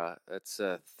Pereira. That's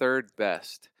third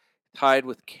best, tied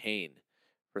with Kane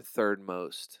for third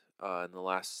most in the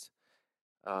last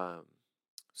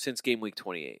since game week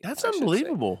 28. That's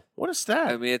unbelievable. What a stat!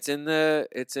 I mean, it's in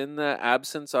the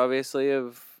absence, obviously,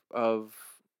 of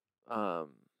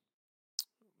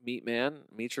Meat Man.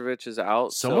 Mitrovic is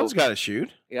out. Someone's got to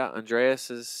shoot. Yeah, Andreas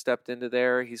has stepped into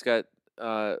there. He's got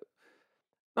not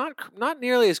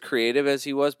nearly as creative as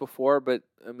he was before, but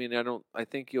I mean, I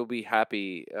think you'll be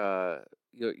happy.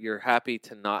 You're happy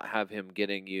to not have him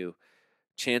getting you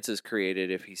chances created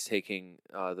if he's taking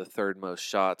the third most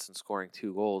shots and scoring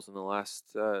 2 goals in the last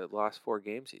 4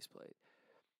 games he's played.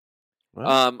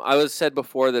 Well, I was said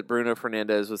before that Bruno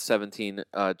Fernandes with 17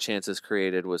 chances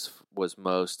created was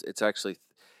most. It's actually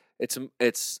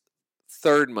it's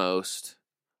third most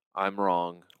I'm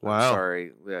wrong. Wow. I'm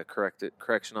sorry. Yeah,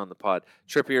 correction on the pod.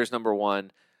 Trippier is number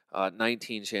 1.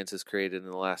 19 chances created in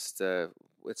the last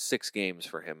it's 6 games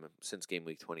for him since game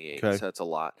week 28. Okay. So that's a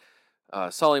lot.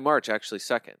 Solly March actually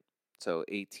second. So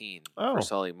 18 Oh. for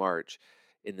Solly March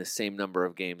in the same number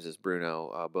of games as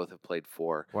Bruno. Both have played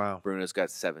 4. Wow. Bruno's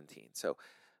got 17. So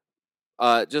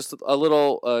just a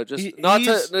little,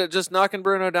 just knocking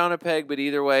Bruno down a peg, but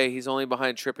either way, he's only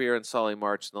behind Trippier and Solly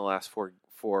March in the last four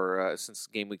since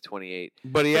game week 28.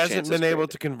 But he hasn't been able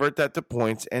created. to convert that to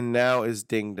points, and now is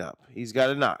dinged up. He's got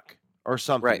a knock or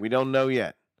something. Right. We don't know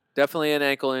yet. Definitely an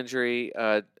ankle injury,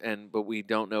 but we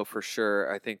don't know for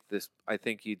sure. I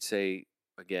think you'd say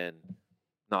again,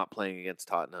 not playing against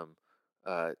Tottenham,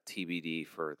 TBD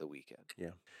for the weekend.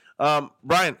 Yeah.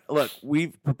 Brian, look,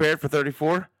 we've prepared for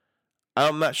 34.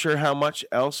 I'm not sure how much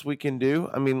else we can do.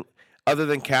 I mean, other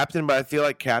than captain, but I feel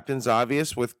like captain's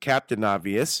obvious with Captain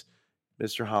Obvious,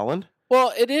 Mr. Holland.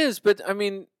 Well, it is, but I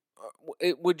mean,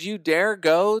 would you dare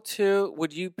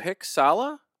would you pick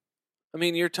Salah? I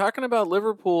mean, you're talking about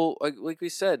Liverpool, like we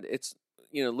said, it's,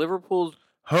 Liverpool.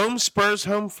 Home Spurs,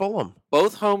 home Fulham.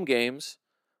 Both home games.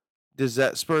 Does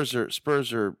that Spurs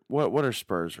are what are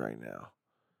Spurs right now?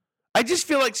 I just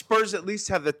feel like Spurs at least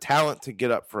have the talent to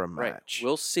get up for a match. Right.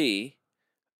 We'll see.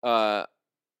 I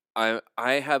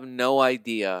have no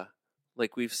idea.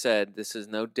 Like we've said, this is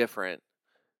no different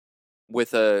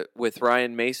with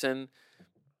Ryan Mason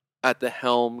at the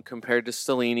helm compared to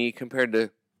Stellini, compared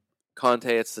to Conte.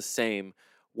 It's the same.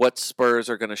 What Spurs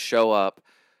are going to show up?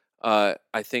 I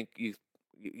think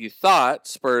you thought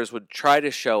Spurs would try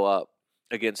to show up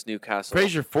against Newcastle.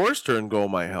 Fraser Forster in goal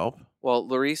might help. Well,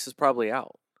 Lloris is probably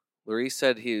out. Lloris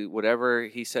said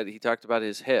he talked about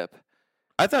his hip.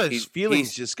 I thought his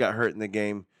feelings just got hurt in the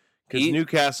game because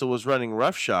Newcastle was running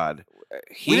roughshod.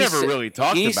 We never really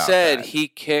talked about that.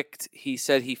 He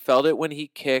said he felt it when he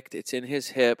kicked. It's in his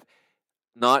hip.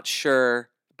 Not sure,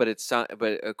 but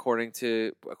according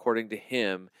to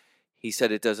him, he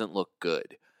said it doesn't look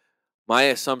good. My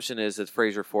assumption is that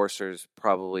Fraser Forster is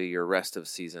probably your rest of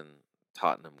season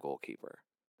Tottenham goalkeeper.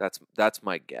 That's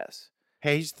my guess.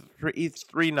 Hey, he's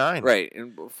 3'9". Right.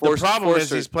 And the problem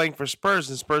is he's playing for Spurs,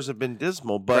 and Spurs have been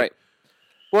dismal. But right.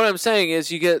 What I'm saying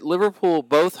is you get Liverpool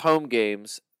both home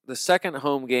games. The second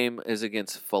home game is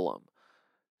against Fulham.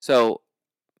 So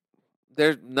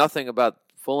there's nothing about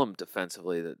Fulham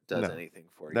defensively that does anything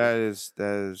for you. That is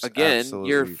again,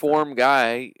 your form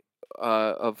guy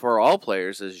for all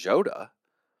players is Jota.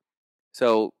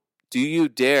 So do you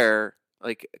dare,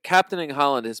 like, captaining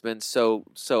Holland has been so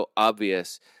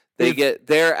obvious.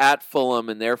 They're at Fulham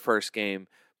in their first game,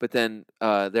 but then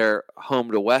they're home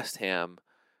to West Ham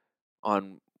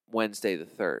on Wednesday the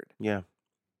 3rd. Yeah.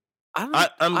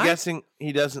 I'm guessing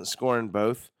he doesn't score in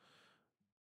both.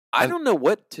 I don't know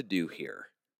what to do here.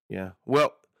 Yeah.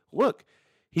 Well, look,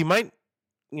 he might,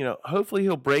 hopefully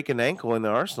he'll break an ankle in the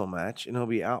Arsenal match and he'll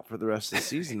be out for the rest of the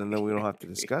season, and then we don't have to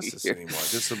discuss this anymore.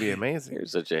 This will be amazing. You're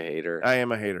such a hater. I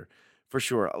am a hater. For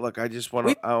sure. Look, I just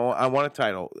want I want a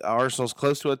title. Arsenal's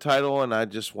close to a title, and I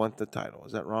just want the title.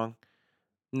 Is that wrong?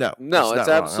 No, it's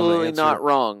absolutely not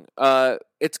wrong.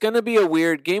 It's going to be a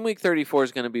weird game. Week 34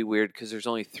 is going to be weird because there's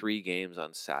only 3 games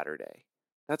on Saturday.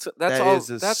 That's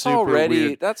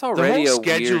already the whole a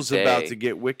schedule's weird about day. to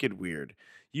get wicked weird.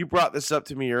 You brought this up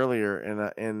to me earlier,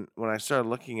 and when I started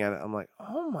looking at it, I'm like,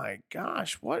 oh my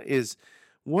gosh, what is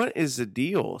the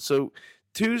deal? So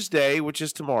Tuesday, which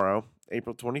is tomorrow,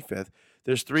 April 25th,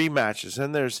 there's 3 matches,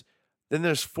 and then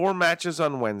there's 4 matches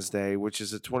on Wednesday, which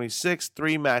is the 26th,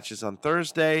 3 matches on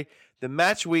Thursday. The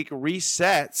match week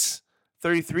resets.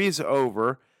 33 is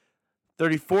over.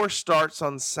 34 starts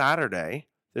on Saturday.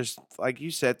 There's, like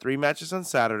you said, 3 matches on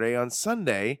Saturday. On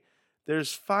Sunday,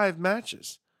 there's 5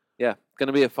 matches. Yeah, going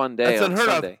to be a fun day. That's on unheard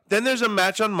Sunday. of. Then there's a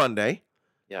match on Monday.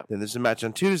 Yeah. Then there's a match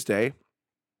on Tuesday.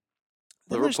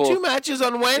 Then Liverpool, there's 2 matches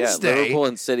on Wednesday. Yeah, Liverpool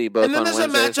and City both on Wednesday.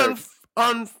 And then there's a match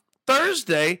on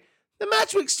Thursday. The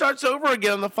match week starts over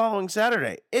again on the following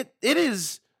Saturday. It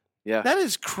is. Yeah. That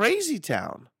is crazy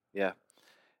town. Yeah.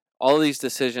 All of these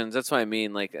decisions, that's what I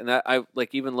mean. Like, and that I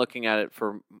like even looking at it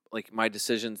for like my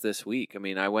decisions this week. I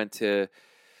mean,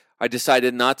 I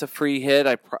decided not to free hit.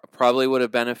 I probably would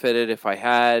have benefited if I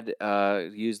had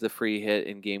used the free hit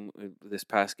in this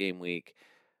past game week.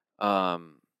 I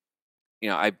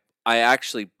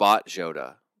actually bought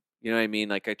Jota. You know what I mean?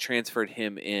 Like I transferred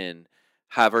him in,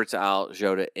 Havertz out,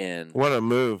 Jota in. What a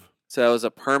move! So that was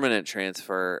a permanent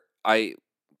transfer. I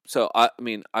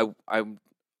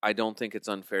don't think it's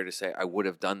unfair to say I would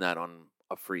have done that on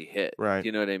a free hit. Right.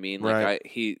 You know what I mean? Right. Like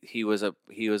he was a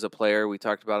player we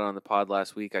talked about it on the pod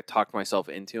last week. I talked myself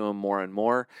into him more and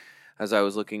more. as I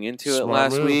was looking into it Smart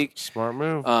last move. week. Smart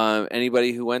move.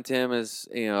 Anybody who went to him is,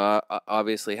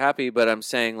 obviously happy. But I'm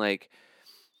saying like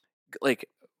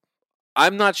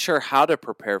I'm not sure how to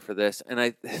prepare for this,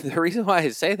 and the reason why I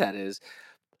say that is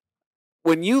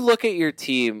when you look at your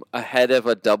team ahead of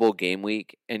a double game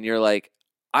week, and you're like,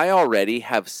 I already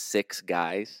have 6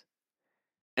 guys,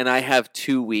 and I have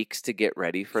 2 weeks to get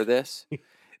ready for this.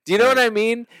 Do you know what I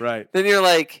mean? Right. Then you're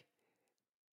like,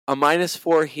 a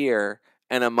 -4 here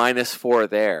and a -4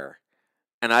 there,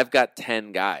 and I've got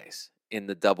 10 guys in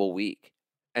the double week.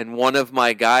 And one of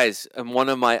my guys and one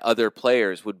of my other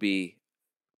players would be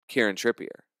Kieran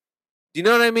Trippier. Do you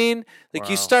know what I mean? Like,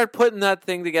 you Wow. start putting that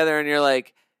thing together and you're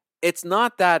like, it's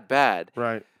not that bad.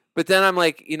 Right. But then I'm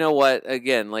like, you know what?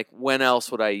 Again, like, when else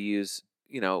would I use,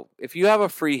 if you have a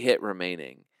free hit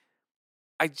remaining,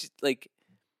 I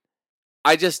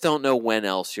just don't know when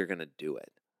else you're going to do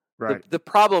it. Right. The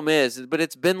problem is, but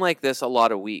it's been like this a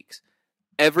lot of weeks.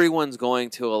 Everyone's going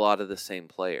to a lot of the same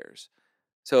players.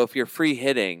 So if you're free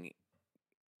hitting,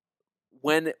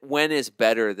 when is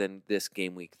better than this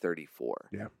game week 34?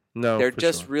 Yeah. No. There for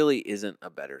just sure. really isn't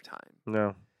a better time.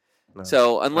 No.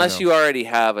 So unless know. you already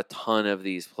have a ton of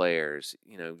these players,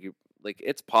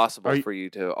 it's possible you- for you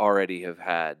to already have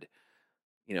had,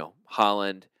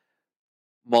 Holland,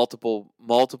 multiple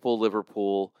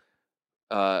Liverpool,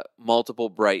 multiple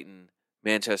Brighton,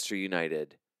 Manchester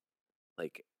United.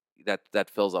 Like that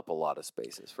fills up a lot of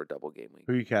spaces for double game week.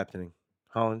 Who are you captaining?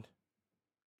 Holland?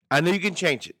 I know you can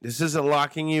change it. This isn't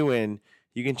locking you in.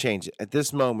 You can change it. At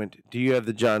this moment, do you have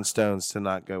the John Stones to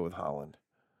not go with Holland?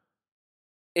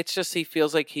 It's just he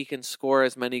feels like he can score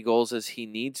as many goals as he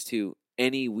needs to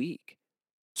any week.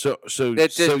 So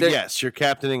yes, you're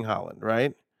captaining Holland,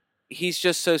 right? He's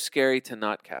just so scary to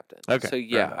not captain. Okay, So fair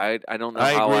yeah, enough. I don't know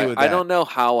I how agree with I that. don't know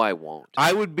how I won't.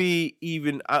 I would be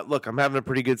even. Look, I'm having a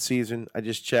pretty good season. I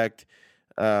just checked.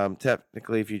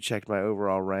 Technically, if you checked my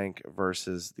overall rank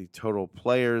versus the total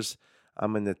players,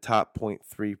 I'm in the top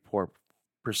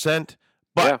 0.34%.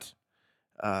 But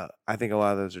I think a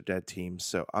lot of those are dead teams,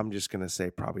 so I'm just gonna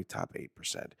say probably top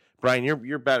 8%. Brian,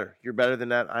 you're better. You're better than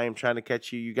that. I am trying to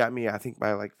catch you. You got me, I think,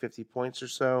 by like 50 points or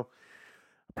so.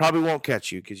 Probably won't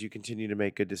catch you because you continue to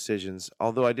make good decisions.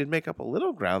 Although I did make up a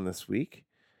little ground this week.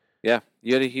 Yeah,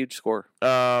 you had a huge score.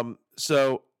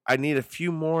 So I need a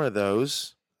few more of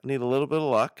those. I need a little bit of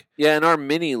luck. Yeah, in our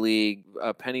mini league,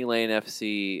 Penny Lane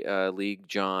FC League,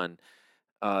 John,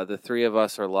 the three of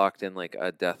us are locked in like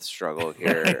a death struggle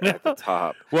here at the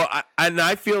top. Well,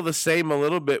 I feel the same a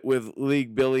little bit with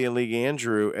League Billy and League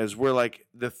Andrew, as we're like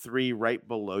the 3 right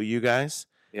below you guys.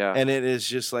 Yeah. And it is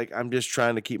just like I'm just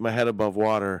trying to keep my head above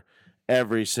water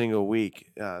every single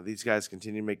week. These guys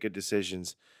continue to make good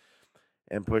decisions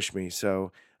and push me.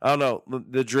 So I don't know.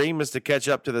 The dream is to catch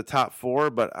up to the top 4,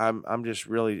 but I'm just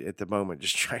really at the moment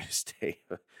just trying to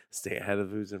stay ahead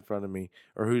of who's in front of me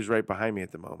or who's right behind me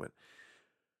at the moment.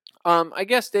 I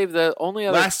guess, Dave, the only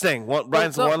other Last thing,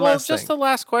 Brian's well, one well, last just thing. the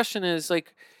last question is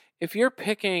like, if you're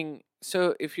picking,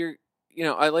 so if you're,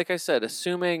 like I said,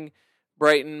 assuming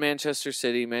Brighton, Manchester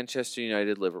City, Manchester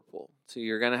United, Liverpool, so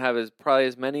you're gonna have probably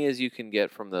as many as you can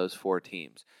get from those 4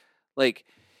 teams. Like,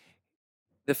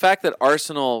 the fact that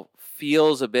Arsenal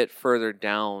feels a bit further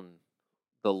down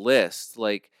the list,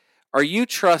 like, are you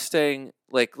trusting?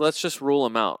 Like, let's just rule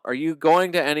them out. Are you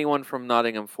going to anyone from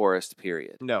Nottingham Forest?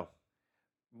 Period. No.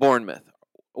 Bournemouth.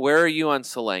 Where are you on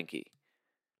Solanke?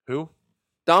 Who?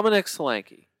 Dominic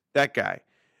Solanke. That guy.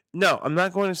 No, I'm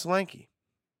not going to Solanke.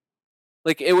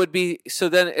 Like, it would be, so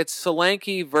then it's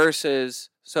Solanke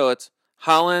versus, so it's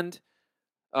Holland,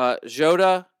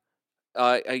 Jota.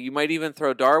 You might even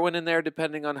throw Darwin in there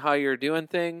depending on how you're doing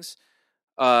things.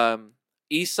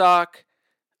 Isak,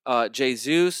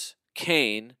 Jesus,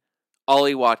 Kane,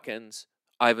 Ollie Watkins,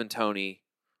 Ivan Toney.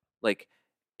 Like,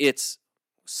 it's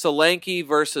Solanke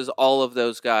versus all of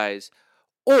those guys.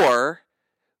 Or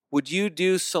would you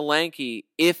do Solanke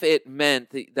if it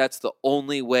meant that that's the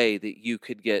only way that you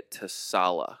could get to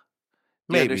Salah?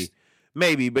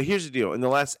 Maybe, but here's the deal. In the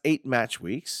last 8 match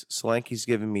weeks, Solanke's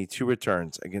given me 2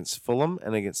 returns against Fulham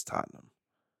and against Tottenham.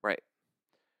 Right.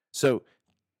 So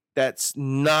that's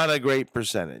not a great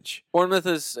percentage. Bournemouth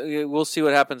is. We'll see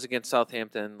what happens against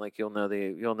Southampton. Like, you'll know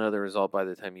the result by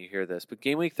the time you hear this. But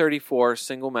game week 34,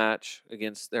 single match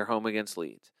they're home against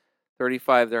Leeds.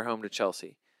 35, they're home to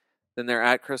Chelsea. Then they're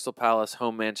at Crystal Palace,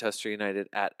 home Manchester United,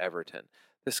 at Everton.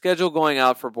 The schedule going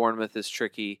out for Bournemouth is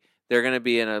tricky. They're going to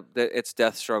be it's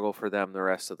death struggle for them the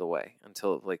rest of the way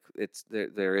until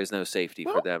there is no safety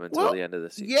for them until the end of the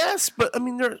season. Yes, but I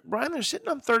mean, they're sitting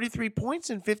on 33 points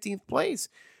in 15th place.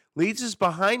 Leeds is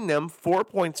behind them, 4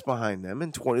 points behind them,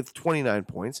 and 29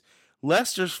 points.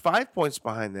 Leicester's 5 points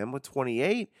behind them with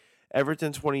 28.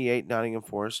 Everton 28, Nottingham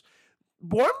Forest.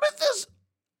 Bournemouth has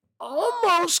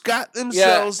almost got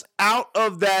themselves out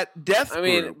of that death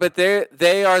group. But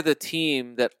they are the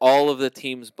team that all of the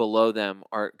teams below them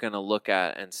are going to look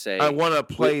at and say, I want to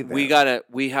play them.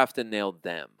 We have to nail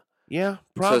them. Yeah,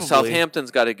 probably. So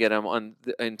Southampton's got to get them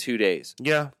in 2 days.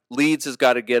 Yeah. Leeds has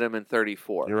got to get them in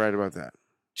 34. You're right about that.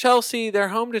 Chelsea, they're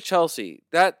home to Chelsea.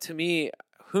 That, to me,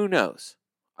 who knows?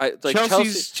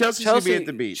 Chelsea's going to be at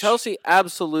the beach. Chelsea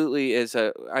absolutely is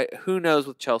who knows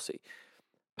with Chelsea.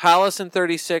 Palace in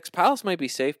 36. Palace might be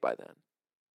safe by then.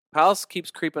 Palace keeps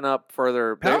creeping up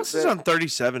further. Palace is on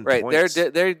 37 right, points.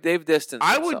 They've distanced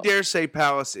I themselves. would dare say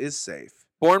Palace is safe.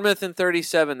 Bournemouth in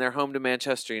 37. They're home to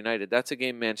Manchester United. That's a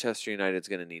game Manchester United's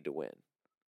going to need to win.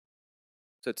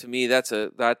 So to me, that's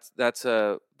a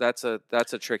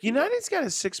tricky. United's got a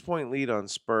 6-point lead on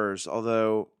Spurs,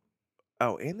 although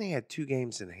and they had 2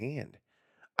 games in hand.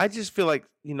 I just feel like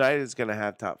United's going to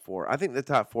have top 4. I think the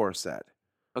top 4 is set.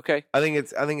 Okay. I think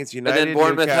it's United. And then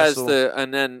Bournemouth Newcastle.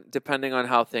 and then depending on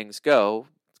how things go,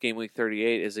 game week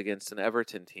 38 is against an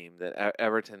Everton team that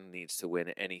Everton needs to win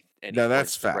any. No,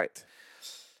 that's fact. Right.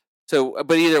 So,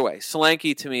 but either way,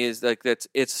 Solanke to me is like it's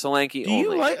Solanke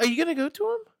only. Are you going to go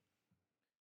to him?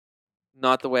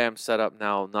 Not the way I'm set up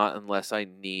now. Not unless I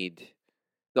need.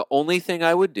 The only thing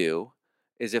I would do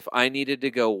is if I needed to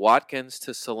go Watkins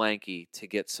to Solanke to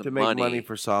get some to make money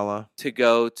for Salah. To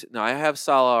go to no, I have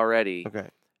Salah already. Okay.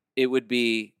 It would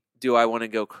be, do I want to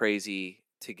go crazy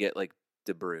to get like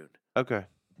De Bruyne? Okay.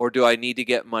 Or do I need to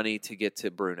get money to get to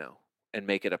Bruno and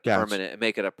make it a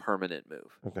Gotcha. permanent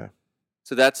move? Okay.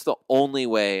 So that's the only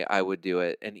way I would do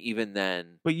it, and even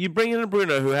then, but you bring in a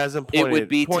Bruno who hasn't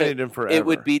pointed in forever. It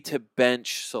would be to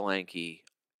bench Solanke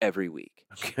every week.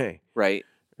 Okay. Right.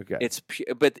 Okay. It's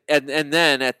and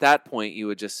then at that point you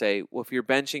would just say, well, if you're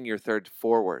benching your third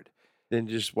forward, then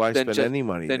just why spend any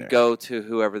money? Then there? Go to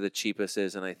whoever the cheapest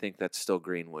is, and I think that's still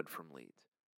Greenwood from Leeds.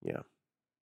 Yeah.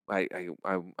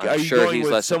 I'm Are you sure going he's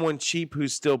with someone cheap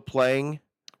who's still playing?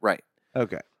 Right.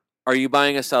 Okay. Are you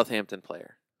buying a Southampton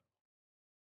player?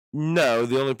 No,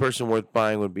 the only person worth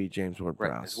buying would be James Ward-Prowse.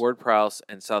 Right. It's Ward-Prowse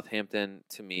and Southampton.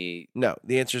 To me, no.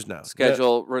 The answer is no.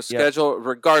 Schedule,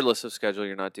 regardless of schedule,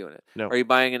 you're not doing it. No. Are you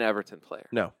buying an Everton player?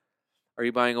 No. Are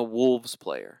you buying a Wolves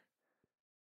player?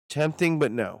 Tempting,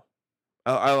 but no.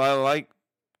 I like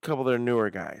a couple of their newer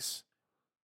guys.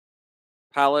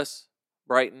 Palace,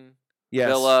 Brighton, yes,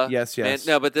 Villa. Yes.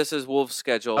 No, but this is Wolves'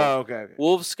 schedule. Oh, okay.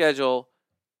 Wolves' schedule.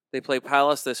 They play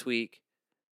Palace this week.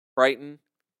 Brighton.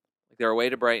 They're away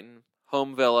to Brighton.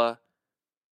 Home Villa.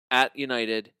 At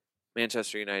United.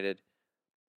 Manchester United.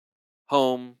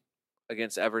 Home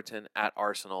against Everton. At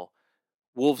Arsenal.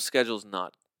 Wolves' schedule's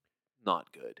not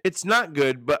good. It's not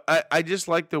good, but I just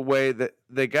like the way that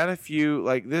they got a few,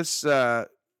 like this Matheus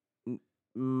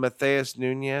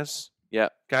Nunes. Yeah.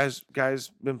 Guys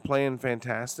been playing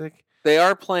fantastic.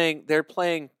 They're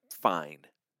playing fine.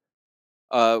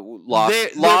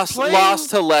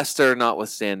 Lost to Leicester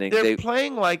notwithstanding. They're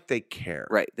playing like they care.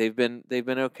 Right. They've been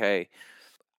okay.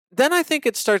 Then I think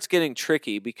it starts getting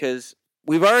tricky because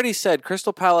we've already said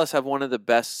Crystal Palace have one of the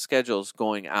best schedules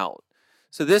going out.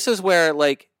 So this is where,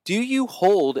 like, do you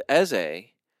hold Eze?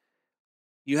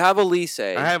 You have Elise.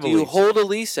 Do you hold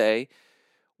Elise?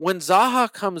 When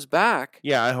Zaha comes back?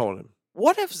 Yeah, I hold him.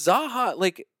 What if Zaha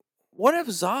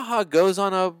goes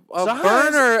on a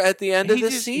burner at the end of the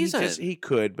season? He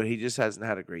could, but he just hasn't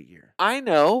had a great year. I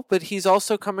know, but he's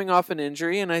also coming off an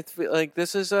injury, and I feel like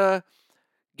this is a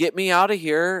get me out of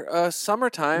here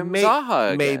summertime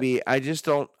Zaha again. Maybe. I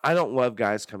don't love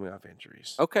guys coming off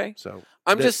injuries. Okay. So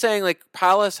I'm just saying, like,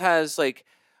 Palace has a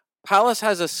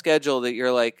schedule that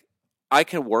you're like, I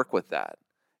can work with that.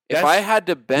 If I had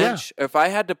to bench, if I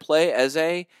had to play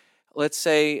Eze, let's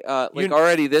say,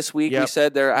 already this week we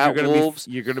said they're at Wolves.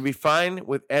 You're going to be fine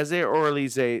with Eze or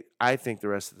Elise, I think, the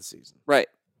rest of the season. Right.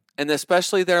 And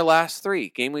especially their last 3.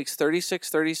 Game weeks 36,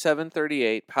 37,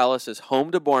 38. Palace is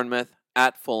home to Bournemouth,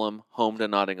 at Fulham, home to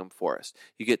Nottingham Forest.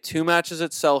 You get 2 matches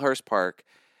at Selhurst Park.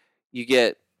 You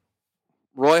get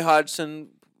Roy Hodgson,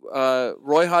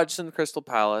 Crystal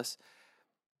Palace.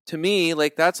 To me,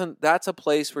 like, that's a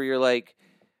place where you're like,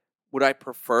 would I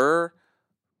prefer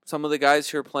some of the guys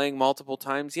who are playing multiple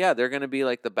times? Yeah, they're going to be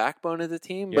like the backbone of the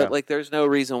team, but like, there's no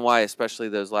reason why, especially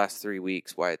those last 3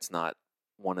 weeks, why it's not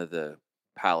one of the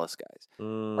Palace guys.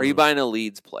 Are you buying a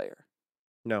Leeds player?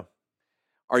 No.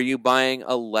 Are you buying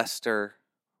a Leicester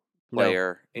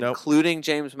player, including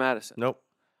James Maddison? Nope.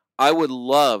 I would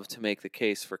love to make the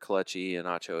case for Kelechi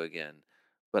Iheanacho again,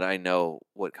 but I know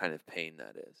what kind of pain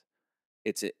that is.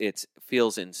 It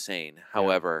feels insane.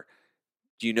 However,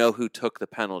 Do you know who took the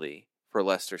penalty for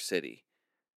Leicester City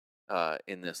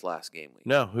in this last game week?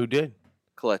 No, who did?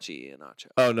 Kelechi Iheanacho.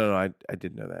 Oh no, I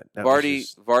did know that. That was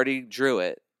just- Vardy drew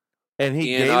it. and he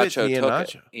gave it to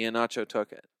Iheanacho. Iheanacho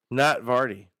took it. Not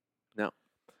Vardy. No.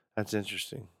 That's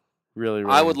interesting. Really,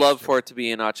 really I would love interesting. for it to be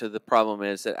Iheanacho. The problem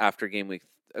is that after game week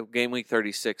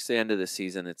 36, the end of the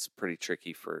season, it's pretty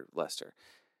tricky for Leicester.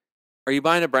 Are you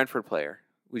buying a Brentford player?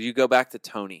 Would you go back to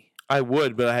Tony? I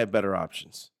would, but I have better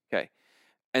options. Okay.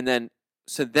 And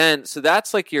so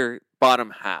that's like your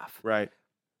bottom half. Right.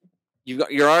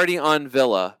 You're already on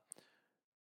Villa.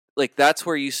 Like, that's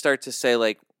where you start to say,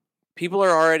 like, people are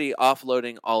already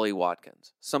offloading Ollie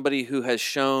Watkins, somebody who has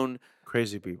shown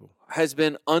Crazy people. has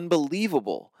been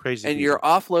unbelievable. Crazy And people. you're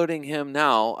offloading him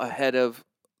now ahead of,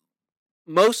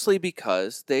 mostly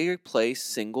because they play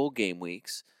single game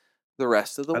weeks the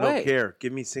rest of the I way. don't care.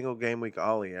 Give me single game week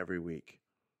Ollie every week.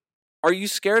 Are you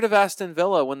scared of Aston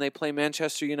Villa when they play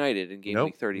Manchester United in game Nope,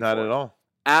 week 34? not at all.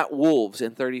 At Wolves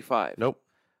in 35. Nope.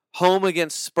 Home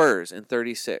against Spurs in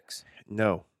 36.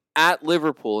 No. At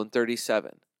Liverpool in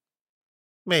 37.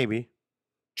 Maybe.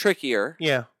 Trickier.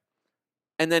 Yeah.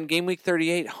 And then game week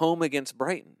 38, home against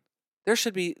Brighton. That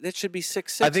should be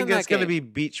 6-6 I think in that's that game. going to be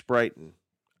Beach Brighton.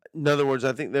 In other words,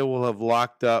 I think they will have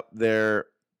locked up their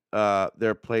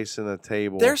place in the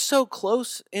table. They're so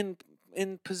close in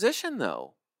position,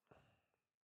 though.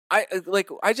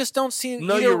 I just don't see.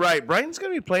 No, you're right. Brighton's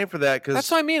going to be playing for that because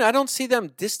That's what I mean. I don't see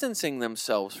them distancing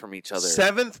themselves from each other.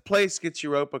 7th place gets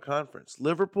Europa Conference.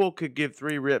 Liverpool could give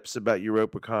 3 rips about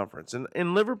Europa Conference,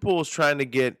 and Liverpool is trying to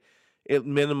get at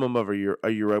minimum of a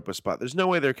Europa spot. There's no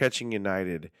way they're catching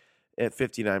United at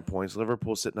 59 points.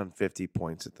 Liverpool's sitting on 50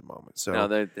 points at the moment. So No,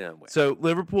 they're So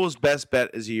Liverpool's best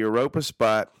bet is a Europa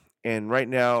spot, and right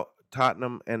now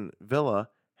Tottenham and Villa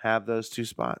have those 2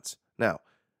 spots. Now,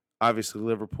 obviously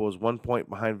Liverpool is 1 point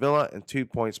behind Villa and 2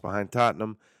 points behind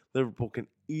Tottenham. Liverpool can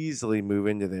easily move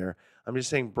into there. I'm just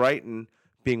saying Brighton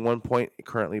being 1 point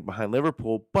currently behind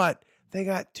Liverpool, but they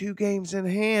got 2 games in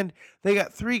hand. They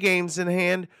got 3 games in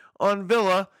hand on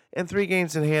Villa and 3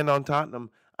 games in hand on Tottenham.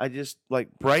 I just like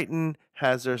Brighton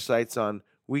has their sights on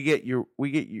we get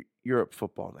Europe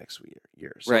football next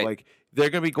year. So Right. like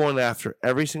they're going to be going after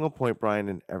every single point, Brian,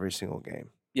 in every single game.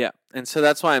 Yeah, and so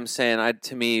that's why I'm saying,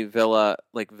 to me, Villa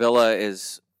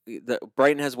is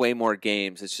Brighton has way more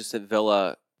games. It's just that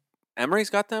Villa, Emery's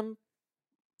got them.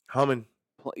 Humming.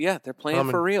 Yeah, they're playing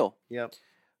Humming. for real. Yep.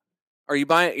 Are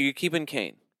you keeping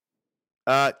Kane?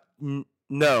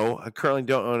 No, I currently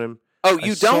don't own him. Oh,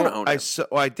 you don't own him.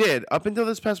 I did. Up until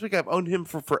this past week, I've owned him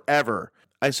for forever.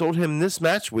 I sold him this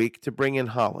match week to bring in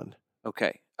Holland.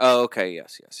 Okay. Oh, okay.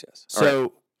 Yes. All So,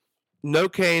 right. no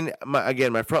Kane.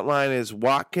 My front line is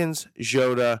Watkins,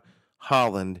 Jota,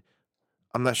 Holland.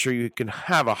 I'm not sure you can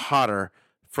have a hotter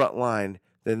front line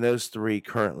than those 3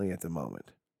 currently at the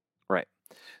moment. Right.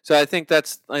 So I think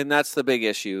that's the big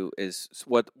issue is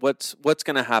what's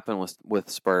going to happen with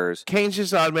Spurs. Kane's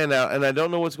just odd man out, and I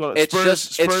don't know what's going on. It's Spurs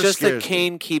just that scares me.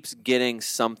 Kane keeps getting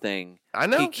something. I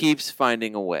know. He keeps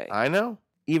finding a way. I know.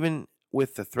 Even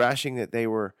with the thrashing that they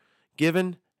were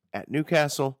given at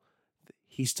Newcastle,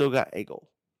 he still got a goal.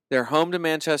 They're home to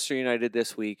Manchester United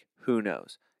this week. Who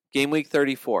knows? Game week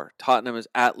 34. Tottenham is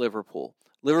at Liverpool.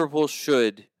 Liverpool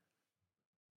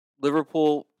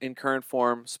in current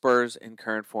form, Spurs in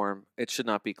current form. It should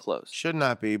not be close. Should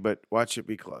not be, but watch it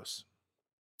be close.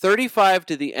 35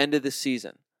 to the end of the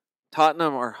season.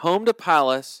 Tottenham are home to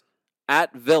Palace,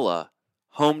 at Villa,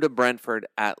 home to Brentford,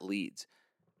 at Leeds.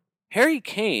 Harry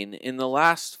Kane in the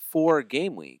last 4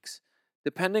 game weeks,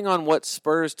 depending on what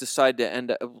Spurs decide to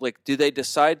end up, like, do they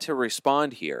decide to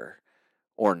respond here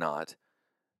or not?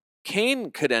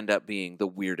 Kane could end up being the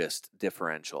weirdest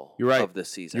differential You're right. of the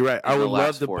season. You're right. in I the would love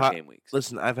last to 4 game weeks.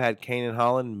 Listen, I've had Kane and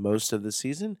Holland most of the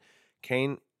season.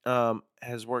 Kane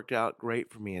has worked out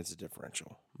great for me as a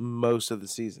differential most of the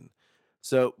season.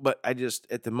 So, but I just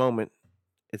at the moment,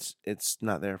 it's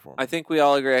not there for me. I think we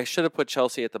all agree. I should have put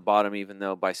Chelsea at the bottom, even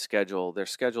though by schedule their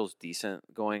schedule's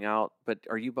decent going out. But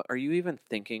are you even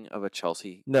thinking of a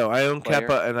Chelsea? No, I own player?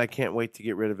 Kepa, and I can't wait to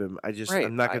get rid of him. Right.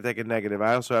 I'm not going to take a negative.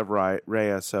 I also have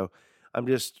Raya, so I'm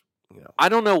just, I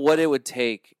don't know what it would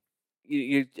take.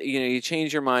 You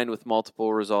change your mind with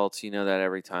multiple results. You know that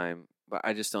every time, but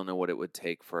I just don't know what it would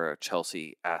take for a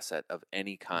Chelsea asset of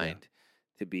any kind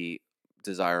to be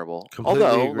desirable. Completely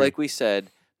Although, agree. like we said,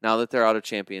 now that they're out of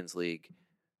Champions League,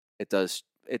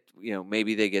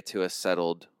 maybe they get to a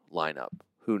settled lineup.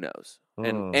 Who knows?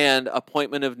 And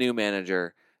appointment of new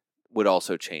manager would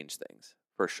also change things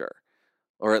for sure.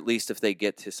 Or at least if they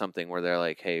get to something where they're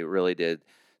like, hey, really did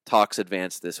talks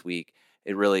advance this week.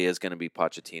 It really is going to be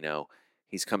Pochettino.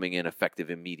 he's coming in effective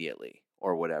immediately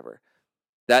or whatever.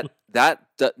 That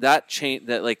change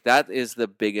that is the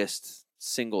biggest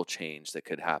single change that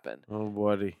could happen. Oh,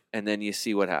 buddy. And then you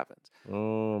see what happens.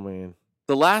 Oh, man.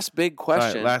 The last big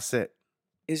question All right, last it.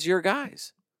 is your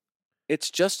guys.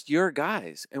 It's just your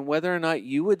guys. And whether or not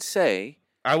you would say...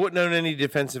 I wouldn't own any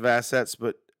defensive assets,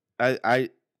 but I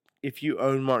if you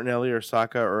own Martinelli or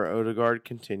Saka or Odegaard,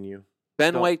 continue.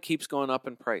 Ben White keeps going up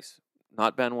in price.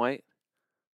 Not Ben White?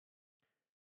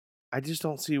 I just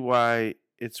don't see why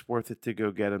it's worth it to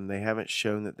go get him. They haven't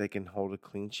shown that they can hold a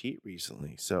clean sheet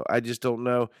recently. So I just don't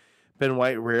know. Ben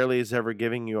White rarely is ever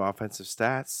giving you offensive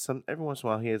stats. Every once in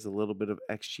a while he has a little bit of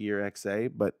XG or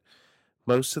XA, but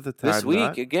most of the time This week,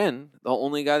 not. again, the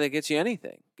only guy that gets you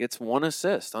anything gets one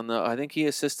assist. I think he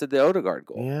assisted the Odegaard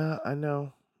goal. Yeah, I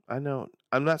know.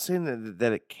 I'm not saying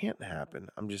that it can't happen.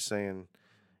 I'm just saying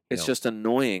It's just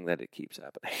annoying that it keeps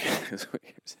happening. Is what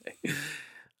you're saying.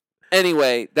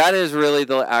 Anyway, that is really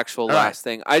the actual last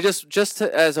thing. I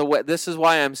this is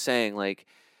why I'm saying, like,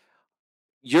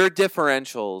 your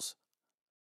differentials.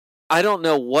 I don't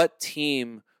know what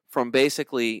team from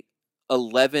basically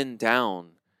 11 down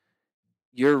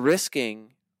you're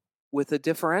risking with a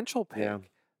differential pick. Yeah.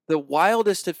 The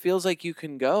wildest it feels like you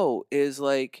can go is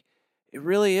like, it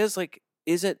really is like,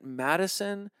 is it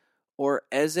Madison or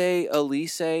Eze,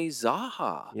 Elise,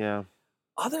 Zaha? Yeah.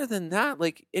 Other than that,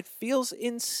 like, it feels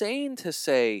insane to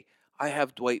say I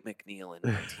have Dwight McNeil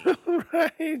in my team,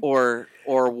 right. or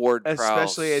Ward-Prowse,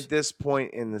 especially at this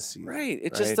point in the season. right?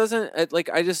 It just doesn't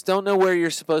I just don't know where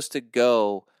you're supposed to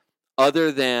go,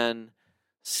 other than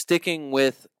sticking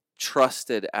with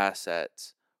trusted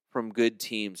assets from good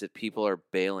teams that people are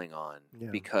bailing on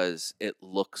because it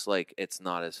looks like it's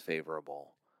not as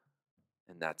favorable,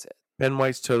 and that's it. Ben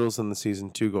White's totals in the season: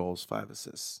 2 goals, 5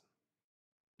 assists.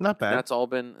 Not bad. And that's all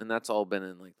been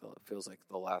in like it feels like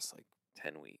the last like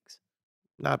 10 weeks.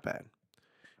 Not bad.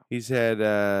 He's had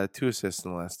 2 assists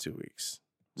in the last 2 weeks.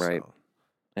 Right. So.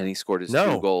 And he scored his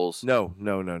 2 goals. No.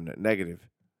 Negative.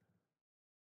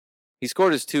 He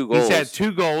scored his 2 goals. He's had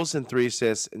 2 goals and 3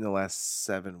 assists in the last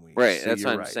 7 weeks. Right, So that's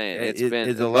what I'm right. saying. It's been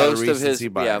a lot of most of his recency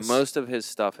bias. most of his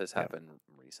stuff has happened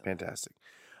recently. Fantastic.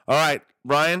 All right,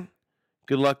 Ryan,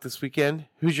 good luck this weekend.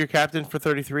 Who's your captain for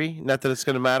 33? Not that it's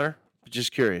going to matter, but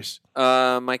just curious.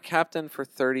 My captain for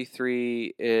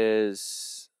 33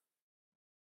 is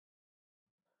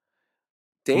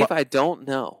Dave. I don't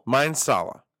know. Mine's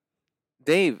Salah.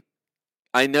 Dave,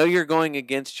 I know you're going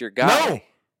against your guy. No,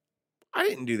 I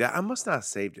didn't do that. I must not have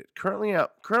saved it.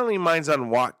 Currently mine's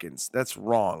on Watkins. That's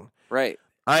wrong. Right.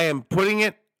 I am putting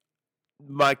it.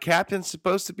 My captain's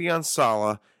supposed to be on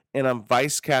Salah, and I'm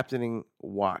vice captaining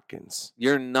Watkins.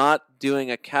 You're not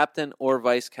doing a captain or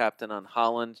vice captain on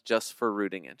Holland just for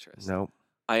rooting interest. Nope.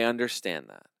 I understand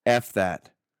that. F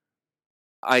that.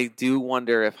 I do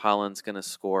wonder if Holland's going to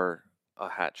score a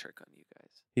hat trick on you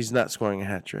guys. He's not scoring a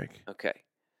hat trick. Okay.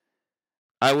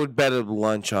 I would bet a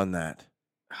lunch on that.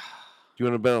 Do you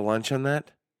want to bet a lunch on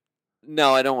that?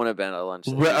 No, I don't want to bet a lunch.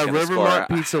 A Rivermont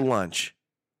pizza lunch.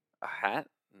 A hat?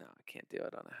 No, I can't do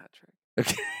it on a hat trick.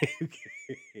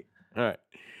 Okay. All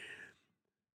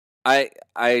right.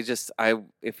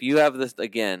 If you have this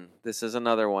again, this is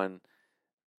another one.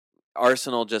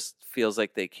 Arsenal just feels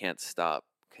like they can't stop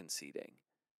conceding.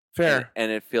 Fair.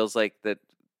 And it feels like that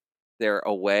they're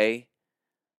away.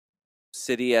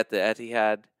 City at the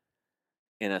Etihad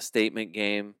in a statement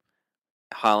game.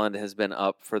 Holland has been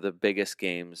up for the biggest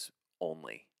games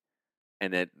only.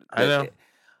 And I know.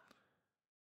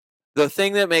 The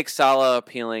thing that makes Salah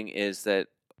appealing is that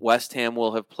West Ham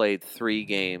will have played 3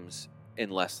 games in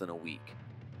less than a week.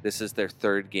 This is their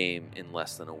 3rd game in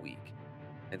less than a week.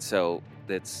 And so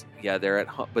they're at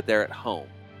home, but they're at home.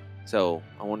 So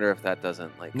I wonder if that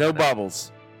doesn't No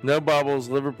bubbles.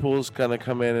 Liverpool's gonna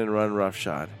come in and run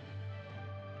roughshod.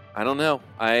 I don't know.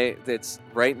 It's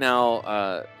right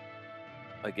now.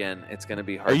 Again, it's going to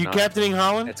be hard. Are you captaining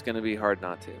Holland? It's going to be hard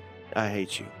not to. I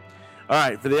hate you. All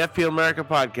right, for the FPL America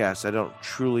podcast, I don't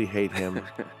truly hate him,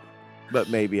 but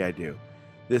maybe I do.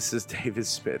 This is David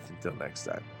Smith. Until next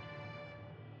time.